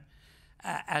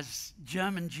 as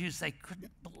German Jews, they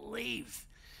couldn't believe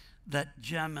that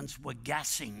Germans were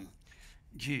gassing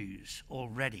Jews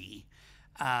already,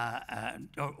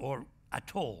 or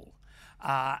at all.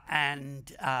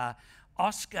 And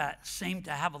Oscar seemed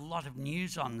to have a lot of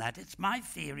news on that. It's my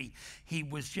theory he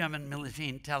was German military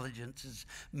intelligence's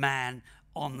man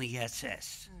on the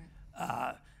SS,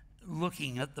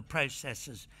 looking at the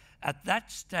processes. At that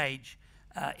stage,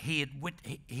 he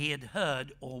had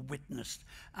heard or witnessed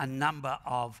a number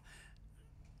of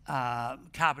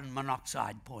carbon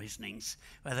monoxide poisonings,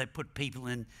 where they put people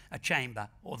in a chamber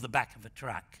or the back of a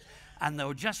truck. And they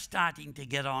were just starting to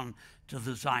get on to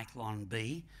the Zyklon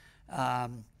B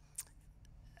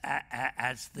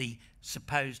as the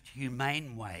supposed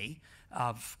humane way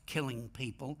of killing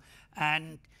people.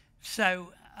 And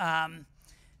so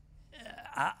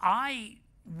I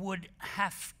would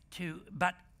have to,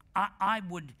 but I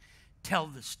would tell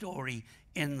the story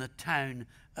in the tone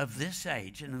of this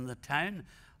age and in the tone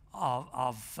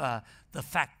of the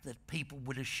fact that people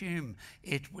would assume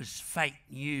it was fake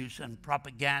news and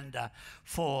propaganda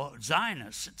for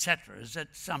Zionists, etc. Is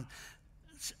that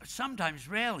sometimes,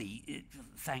 rarely,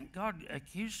 thank God,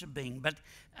 accused of being, but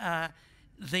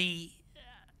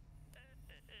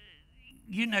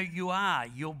you know,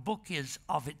 your book is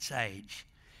of its age.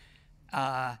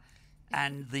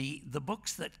 And the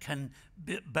books that can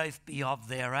both be of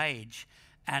their age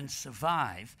and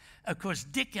survive. Of course,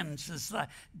 Dickens is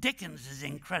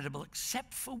incredible,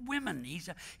 except for women.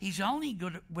 He's only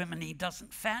good at women he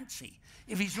doesn't fancy.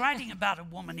 If he's writing about a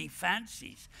woman he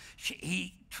fancies,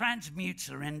 he transmutes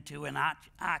her into an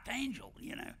archangel,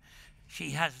 you know.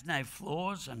 She has no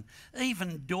flaws, and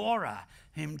even Dora,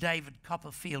 whom David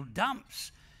Copperfield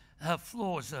dumps, her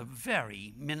flaws are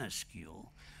very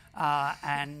minuscule.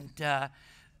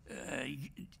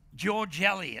 George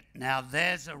Eliot, now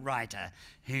there's a writer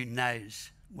who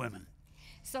knows women.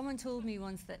 Someone told me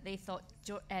once that they thought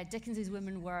Dickens's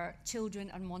women were children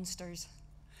and monsters.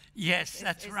 Yes,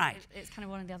 that's right. It's kind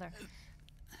of one or the other.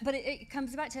 But it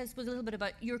comes back to, I suppose, a little bit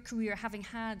about your career, having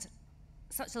had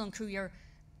such a long career.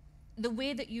 The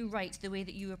way that you write, the way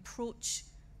that you approach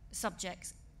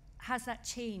subjects, has that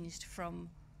changed from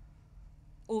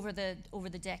over the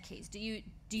decades? Do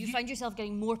you find yourself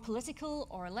getting more political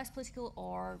or less political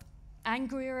or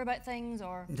angrier about things?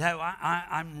 Or no,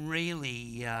 I'm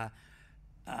really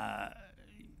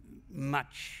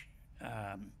much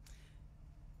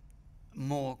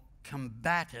more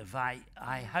combative.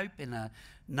 I hope in a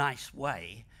nice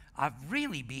way. I've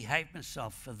really behaved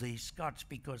myself for these Scots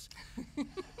because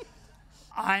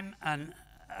I'm an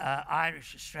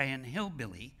Irish Australian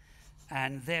hillbilly,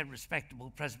 and they're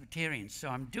respectable Presbyterians, so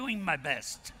I'm doing my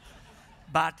best.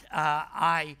 But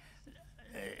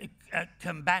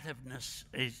combativeness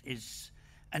is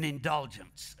an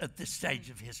indulgence at this stage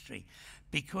of history,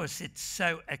 because it's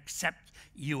so accept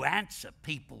you answer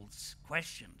people's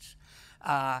questions.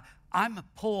 I'm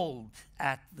appalled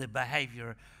at the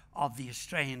behaviour of the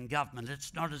Australian government.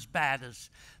 It's not as bad as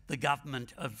the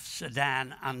government of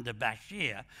Sudan under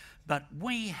Bashir, but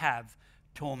we have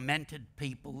tormented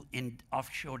people in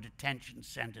offshore detention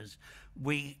centres.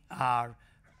 We have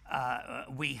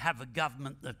a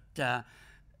government that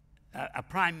a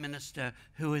prime minister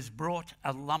who has brought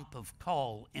a lump of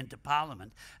coal into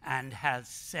Parliament and has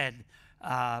said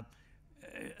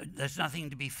there's nothing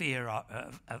to be feared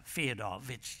of,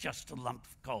 it's just a lump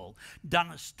of coal, done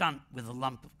a stunt with a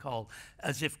lump of coal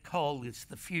as if coal is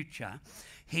the future.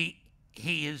 He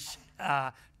is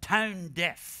tone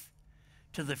deaf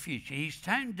to the future. He's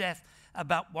tone deaf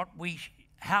about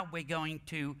how we're going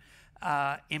to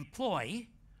employ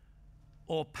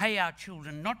or pay our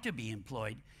children not to be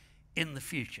employed in the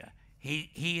future. He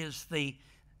is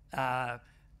an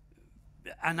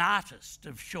artist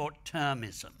of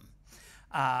short-termism.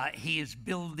 He's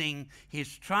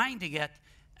trying to get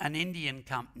an Indian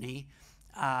company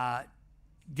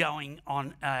going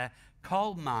on a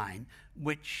coal mine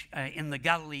which in the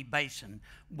Galilee Basin,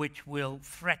 which will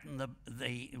threaten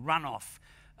the runoff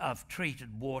of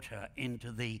treated water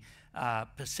into the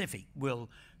Pacific, will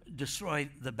destroy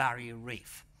the barrier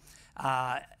reef.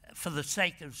 For the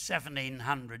sake of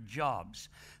 1,700 jobs,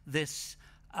 this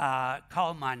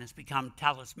coal mine has become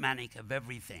talismanic of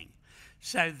everything.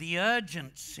 So the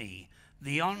urgency,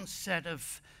 the onset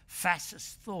of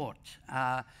fascist thought,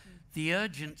 the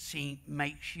urgency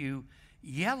makes you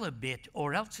yell a bit,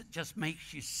 or else it just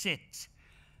makes you sit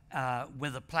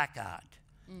with a placard.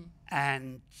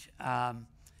 And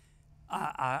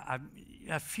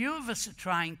a few of us are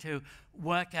trying to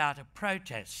work out a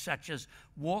protest, such as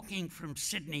walking from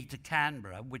Sydney to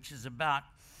Canberra, which is about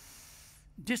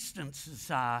distances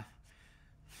are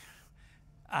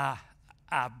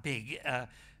big.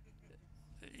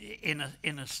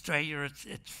 In Australia,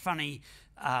 it's funny.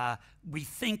 We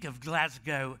think of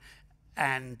Glasgow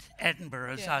and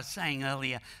Edinburgh, as I was saying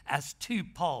earlier, as two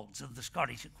poles of the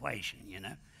Scottish equation, you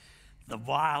know, the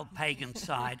wild pagan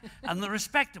side and the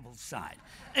respectable side.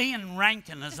 Ian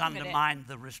Rankin has undermined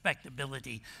the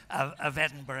respectability of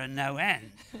Edinburgh no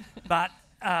end, but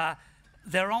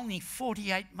they're only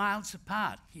 48 miles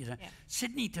apart. You know,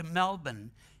 Sydney to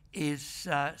Melbourne is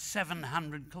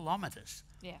 700 kilometres.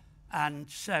 Yeah. And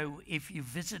so if you're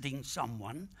visiting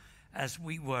someone, as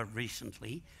we were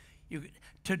recently,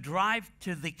 to drive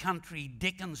to the country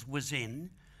Dickens was in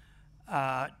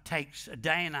takes a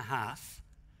day and a half,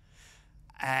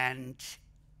 and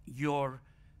you're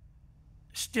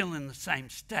still in the same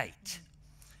state.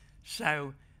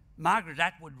 So Margaret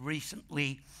Atwood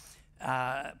recently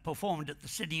performed at the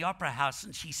Sydney Opera House,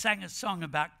 and she sang a song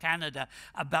about Canada,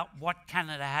 about what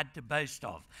Canada had to boast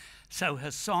of. So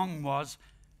her song was,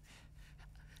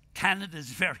 Canada's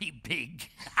very big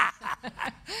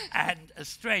and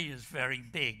Australia's very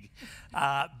big.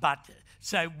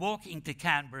 So walking to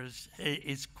Canberra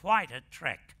is quite a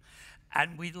trek.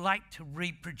 And we'd like to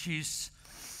reproduce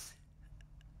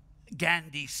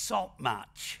Gandhi's Salt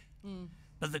March.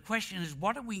 But the question is,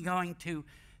 what are we going to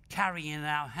carry in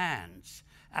our hands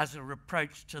as a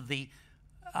reproach to the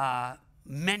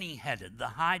many-headed, the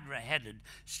hydra-headed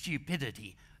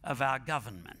stupidity of our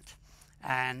government?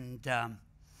 And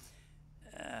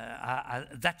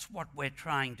that's what we're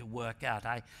trying to work out.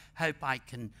 I hope I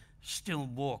can still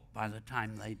walk by the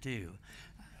time they do.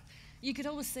 You could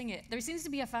always sing it. There seems to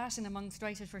be a fashion amongst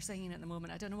writers for singing at the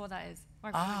moment. I don't know what that is.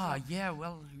 Yeah,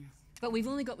 well... But we've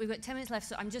got 10 minutes left,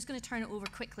 so I'm just going to turn it over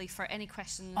quickly for any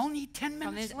questions. Only 10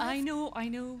 minutes left? I know.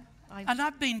 And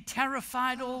I've been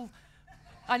terrified all...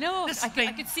 I know. I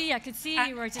could see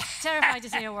you were just terrified to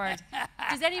say a word.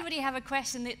 Does anybody have a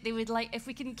question that they would like? If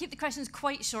we can keep the questions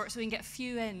quite short so we can get a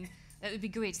few in, that would be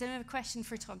great. Does anyone have a question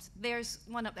for Thomas? There's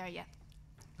one up there, yeah.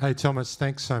 Hey, Thomas,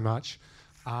 thanks so much.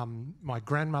 My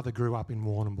grandmother grew up in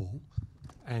Warrnambool,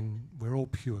 and we're all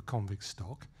pure convict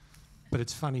stock. But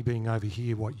it's funny being over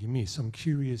here what you miss. I'm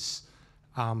curious,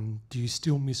 do you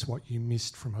still miss what you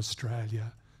missed from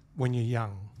Australia when you're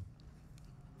young?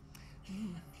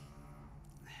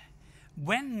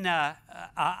 When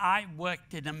I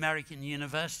worked in American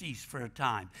universities for a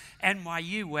time,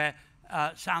 NYU, where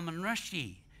Salman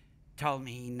Rushdie told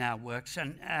me he now works,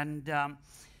 and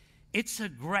it's a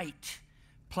great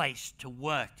place to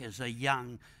work as a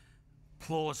young,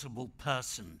 plausible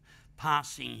person,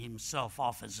 passing himself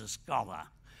off as a scholar,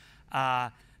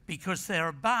 because there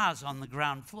are bars on the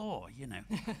ground floor, you know,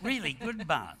 really good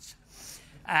bars.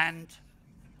 And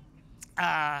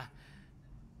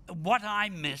what I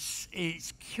miss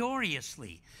is,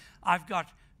 curiously, I've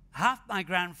got half my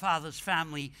grandfather's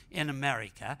family in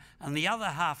America and the other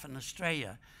half in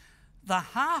Australia. The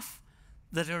half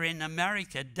that are in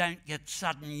America don't get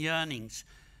sudden yearnings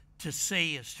to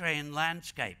see Australian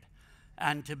landscape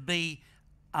and to be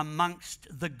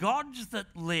amongst the gods that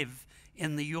live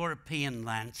in the European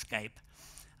landscape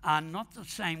are not the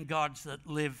same gods that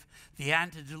live, the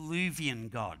antediluvian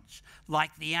gods,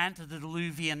 like the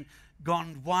antediluvian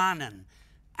Gondwanan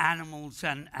animals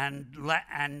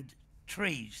and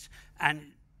trees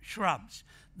and shrubs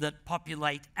that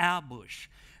populate our bush,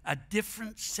 a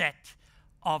different set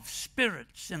of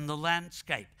spirits in the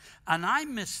landscape. And I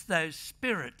miss those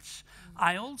spirits.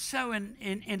 I also,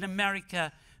 in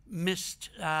America,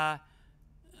 missed the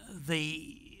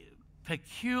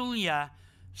peculiar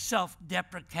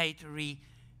self-deprecatory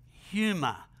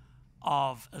humour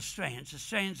of Australians.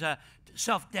 Australians are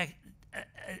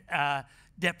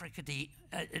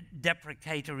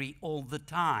self-deprecatory all the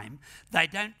time. They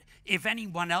don't. If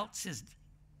anyone else is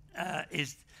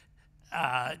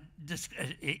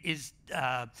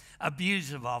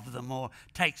abusive of them or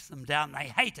takes them down, they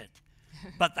hate it.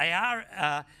 But they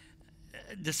are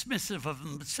dismissive of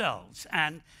themselves,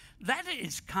 and that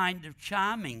is kind of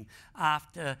charming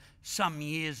after some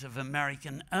years of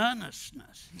American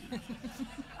earnestness.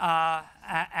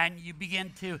 And you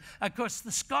begin to, of course,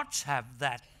 the Scots have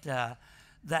that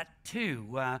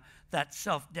too, that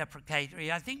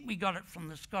self-deprecatory. I think we got it from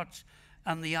the Scots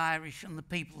and the Irish and the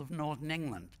people of Northern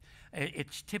England.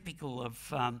 It's typical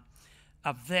of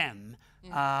them.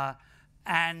 Yeah.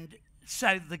 And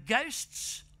so the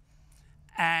ghosts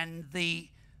and the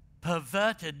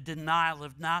perverted denial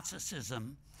of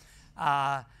narcissism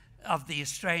of the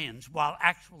Australians, while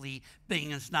actually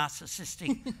being as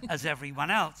narcissistic as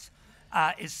everyone else,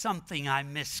 is something I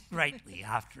miss greatly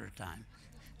after a time.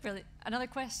 Brilliant. Another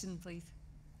question, please.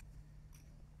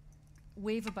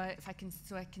 Wave about if I can,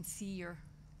 so I can see your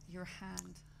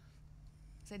hand.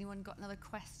 Has anyone got another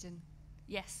question?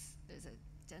 Yes, there's a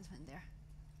gentleman there.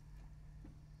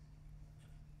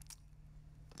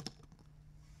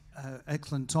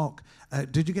 Excellent talk.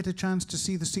 Did you get a chance to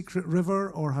see The Secret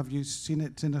River, or have you seen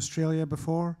it in Australia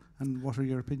before? And what are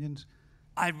your opinions?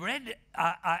 I read,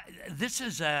 this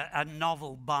is a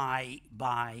novel by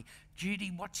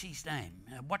Judy, what's his name?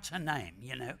 What's her name,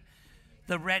 you know?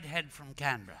 The redhead from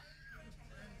Canberra.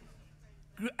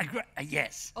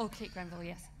 Yes. Oh, Kate Granville,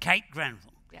 yes. Kate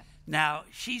Granville. Yeah. Now,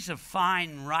 she's a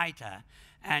fine writer,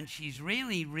 and she's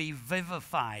really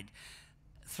revivified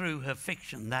through her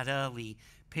fiction that early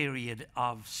period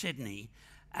of Sydney.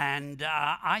 And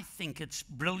I think it's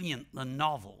brilliant, the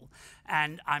novel.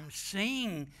 And I'm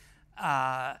seeing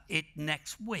it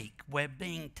next week. We're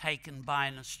being taken by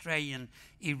an Australian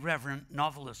irreverent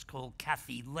novelist called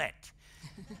Kathy Lett.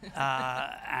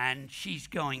 And she's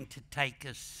going to take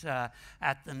us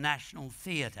at the National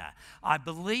Theatre. I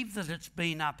believe that it's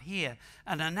been up here.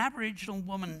 And an Aboriginal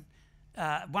woman,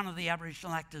 one of the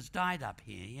Aboriginal actors died up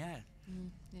here, yeah.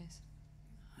 Yes.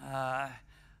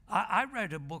 I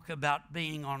wrote a book about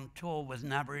being on tour with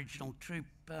an Aboriginal troupe.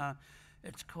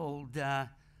 It's called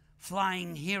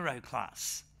Flying Hero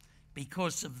Class,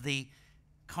 because of the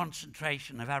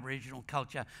concentration of Aboriginal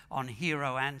culture on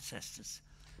hero ancestors.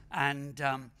 And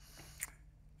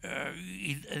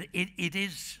it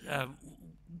is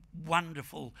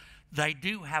wonderful. They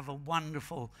do have a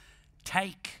wonderful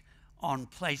take on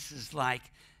places like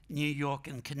New York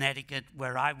and Connecticut,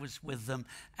 where I was with them,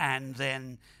 and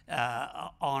then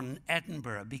on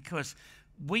Edinburgh, because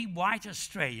we white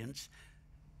Australians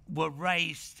were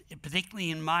raised, particularly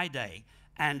in my day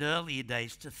and earlier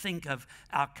days, to think of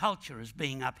our culture as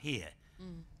being up here.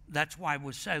 That's why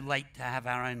we're so late to have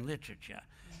our own literature.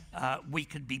 We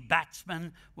could be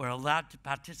batsmen. We're allowed to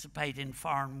participate in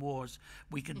foreign wars.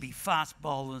 We could be fast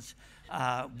bowlers.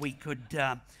 We could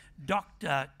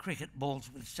doctor cricket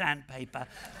balls with sandpaper.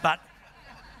 But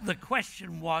the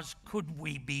question was, could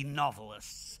we be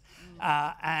novelists?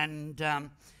 I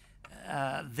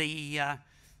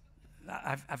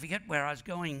forget where I was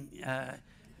going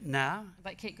now.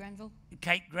 About Kate Granville?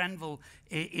 Kate Granville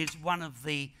is one of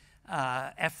the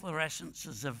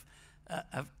efflorescences of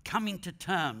coming to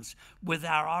terms with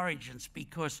our origins,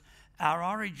 because our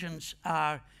origins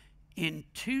are in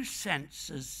two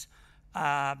senses,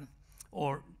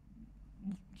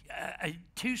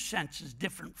 two senses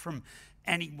different from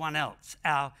anyone else.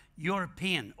 Our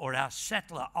European or our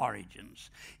settler origins,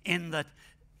 in that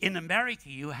in America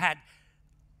you had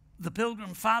the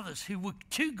Pilgrim Fathers who were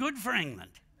too good for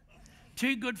England,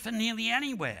 too good for nearly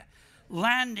anywhere,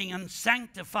 landing and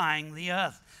sanctifying the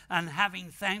earth and having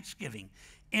Thanksgiving.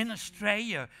 In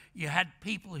Australia, you had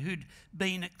people who'd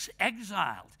been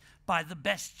exiled by the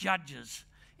best judges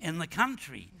in the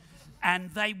country,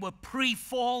 and they were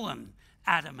pre-fallen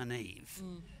Adam and Eve.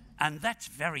 And that's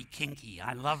very kinky.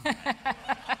 I love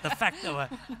that. The fact they were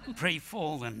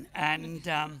pre-fallen. And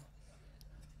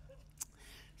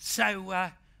so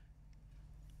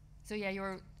yeah,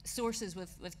 your sources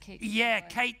with Kate. Yeah,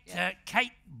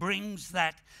 Kate brings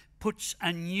that, puts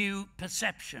a new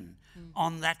perception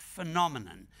on that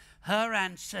phenomenon. Her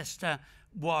ancestor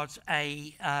was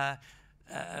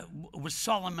was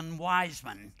Solomon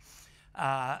Wiseman,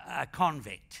 a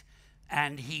convict,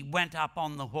 and he went up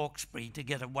on the Hawkesbury to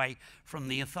get away from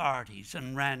the authorities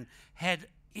and ran head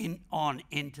on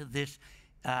into this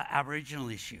Aboriginal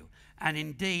issue. And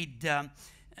indeed,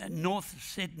 north of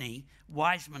Sydney,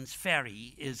 Wiseman's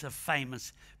Ferry is a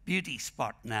famous beauty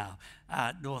spot now,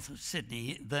 north of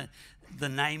Sydney, the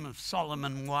name of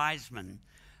Solomon Wiseman.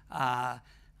 I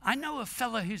know a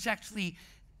fellow who's actually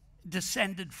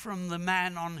descended from the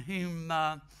man on whom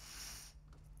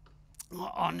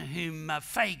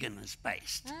Fagin is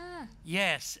based.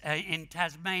 Yes, in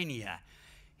Tasmania.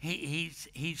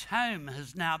 His home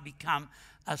has now become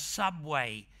a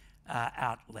subway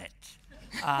outlet.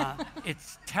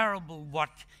 It's terrible what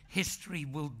history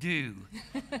will do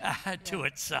to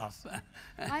itself.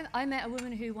 I met a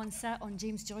woman who once sat on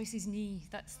James Joyce's knee.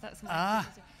 That's my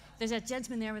There's a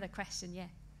gentleman there with a question, yeah.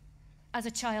 As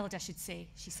a child, I should say,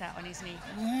 she sat on his knee.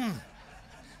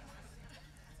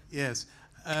 Yes.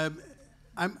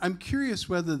 I'm curious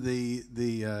whether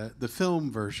the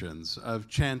film versions of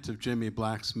Chant of Jimmy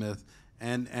Blacksmith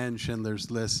and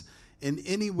Schindler's List, in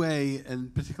any way,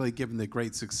 and particularly given the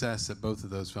great success that both of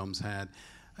those films had,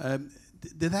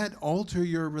 did that alter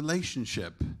your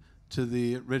relationship to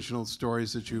the original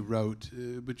stories that you wrote?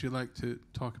 Would you like to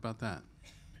talk about that?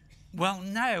 Well,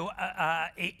 no,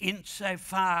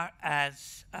 insofar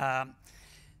as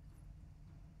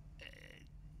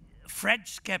Fred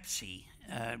Schepsi,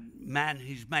 a man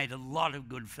who's made a lot of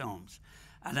good films,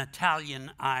 an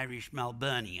Italian-Irish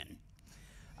Melburnian,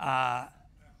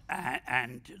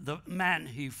 and the man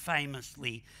who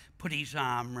famously put his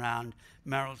arm round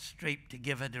Meryl Streep to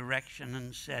give her direction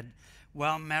and said,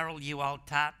 "Well, Meryl, you old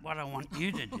tart, what I want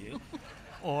you to do,"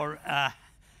 or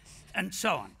and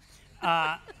so on.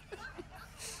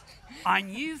 I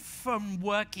knew from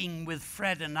working with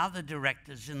Fred and other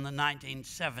directors in the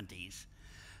 1970s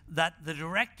that the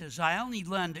directors, I only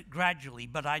learned it gradually,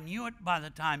 but I knew it by the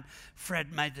time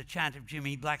Fred made The Chant of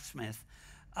Jimmy Blacksmith.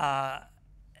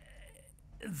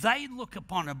 They look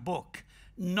upon a book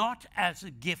not as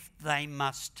a gift they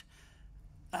must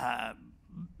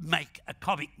make a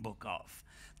comic book of.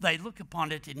 They look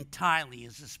upon it entirely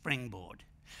as a springboard.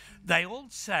 They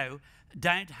also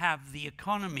don't have the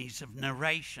economies of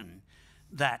narration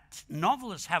that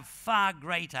novelists have. Far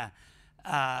greater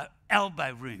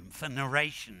elbow room for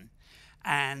narration,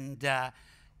 and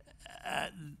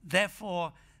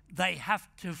therefore they have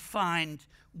to find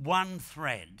one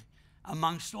thread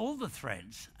amongst all the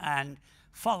threads and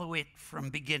follow it from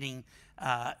beginning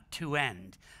to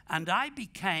end. And I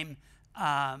became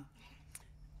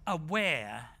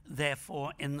aware,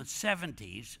 therefore, in the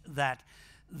 70s that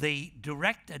the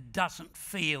director doesn't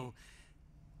feel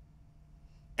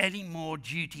any more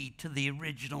duty to the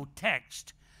original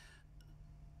text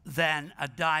than a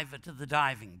diver to the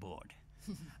diving board.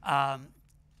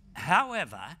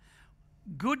 However,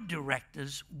 good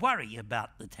directors worry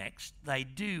about the text. They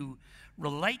do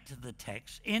relate to the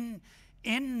text. In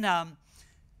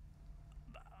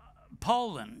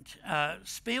Poland,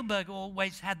 Spielberg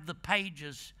always had the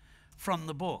pages from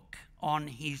the book on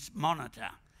his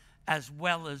monitor, as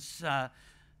well as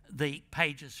the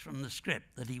pages from the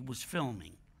script that he was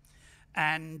filming.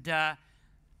 And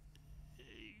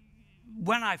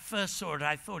when I first saw it,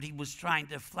 I thought he was trying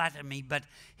to flatter me, but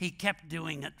he kept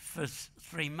doing it for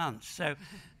 3 months. So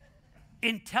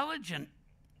intelligent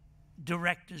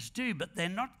directors do, but they're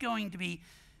not going to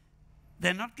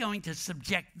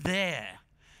subject their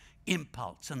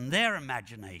impulse and their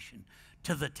imagination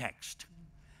to the text.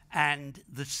 And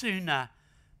the sooner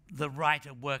the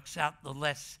writer works out, the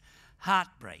less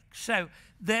heartbreak. So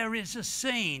there is a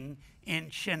scene in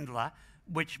Schindler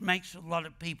which makes a lot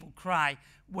of people cry,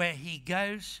 where he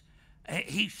goes,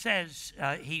 he says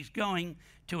he's going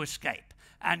to escape,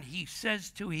 and he says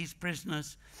to his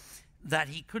prisoners that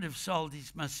he could have sold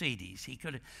his Mercedes. He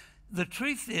could have. The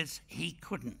truth is, he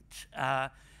couldn't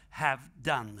have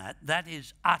done that. That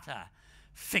is utter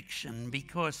fiction,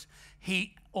 because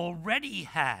he already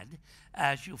had,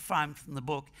 as you'll find from the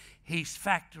book, his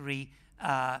factory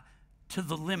to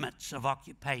the limits of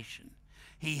occupation.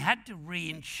 He had to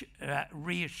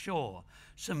reassure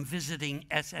some visiting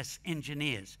SS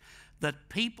engineers that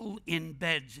people in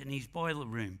beds in his boiler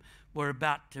room were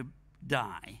about to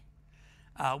die.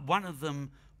 One of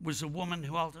them was a woman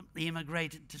who ultimately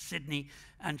immigrated to Sydney,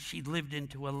 and she lived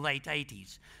into her late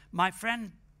 80s. My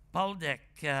friend Poldek,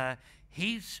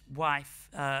 his wife,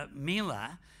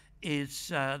 Mila, is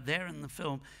there in the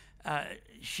film.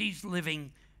 She's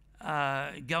living,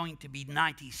 going to be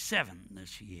 97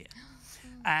 this year.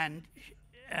 And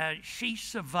she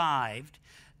survived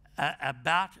a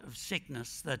bout of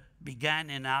sickness that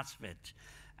began in Auschwitz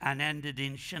and ended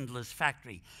in Schindler's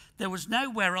factory. There was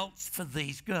nowhere else for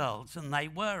these girls, and they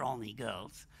were only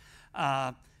girls,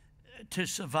 to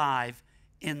survive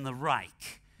in the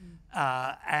Reich.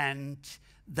 And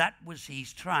that was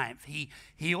his triumph.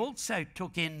 He also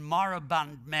took in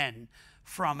moribund men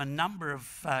from a number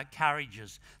of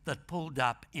carriages that pulled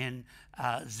up in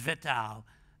Zwittau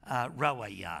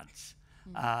railway yards.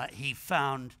 He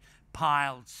found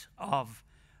piles of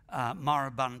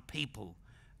moribund people,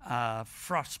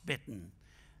 frostbitten,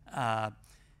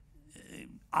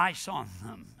 ice on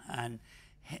them, and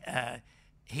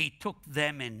he took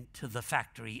them into the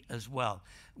factory as well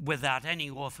without any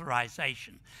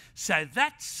authorization. So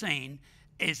that scene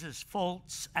is as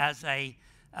false as a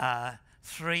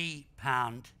 £3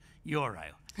 euro.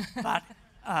 But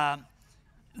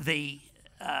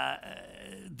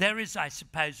there is, I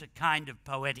suppose, a kind of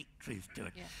poetic truth to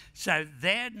it. Yeah. So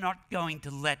they're not going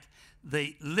to let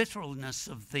the literalness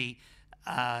of the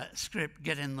script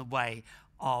get in the way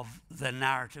of the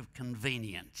narrative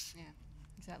convenience. Yeah,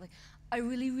 exactly. I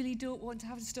really, really don't want to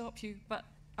have to stop you, but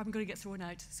I'm going to get thrown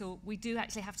out. So we do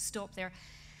actually have to stop there.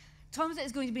 Thomas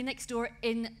is going to be next door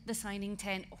in the signing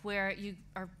tent, where you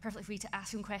are perfectly free to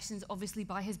ask him questions, obviously,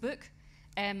 by his book,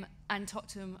 and talk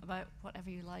to him about whatever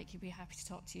you like. He'd be happy to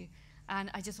talk to you. And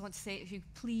I just want to say, if you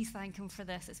please thank him for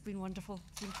this. It's been wonderful.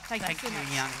 Thank you so much.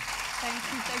 Jan. Thank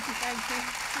you, thank you, thank you.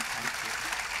 Thank you.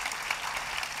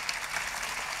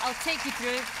 I'll take you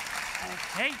through.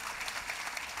 Okay.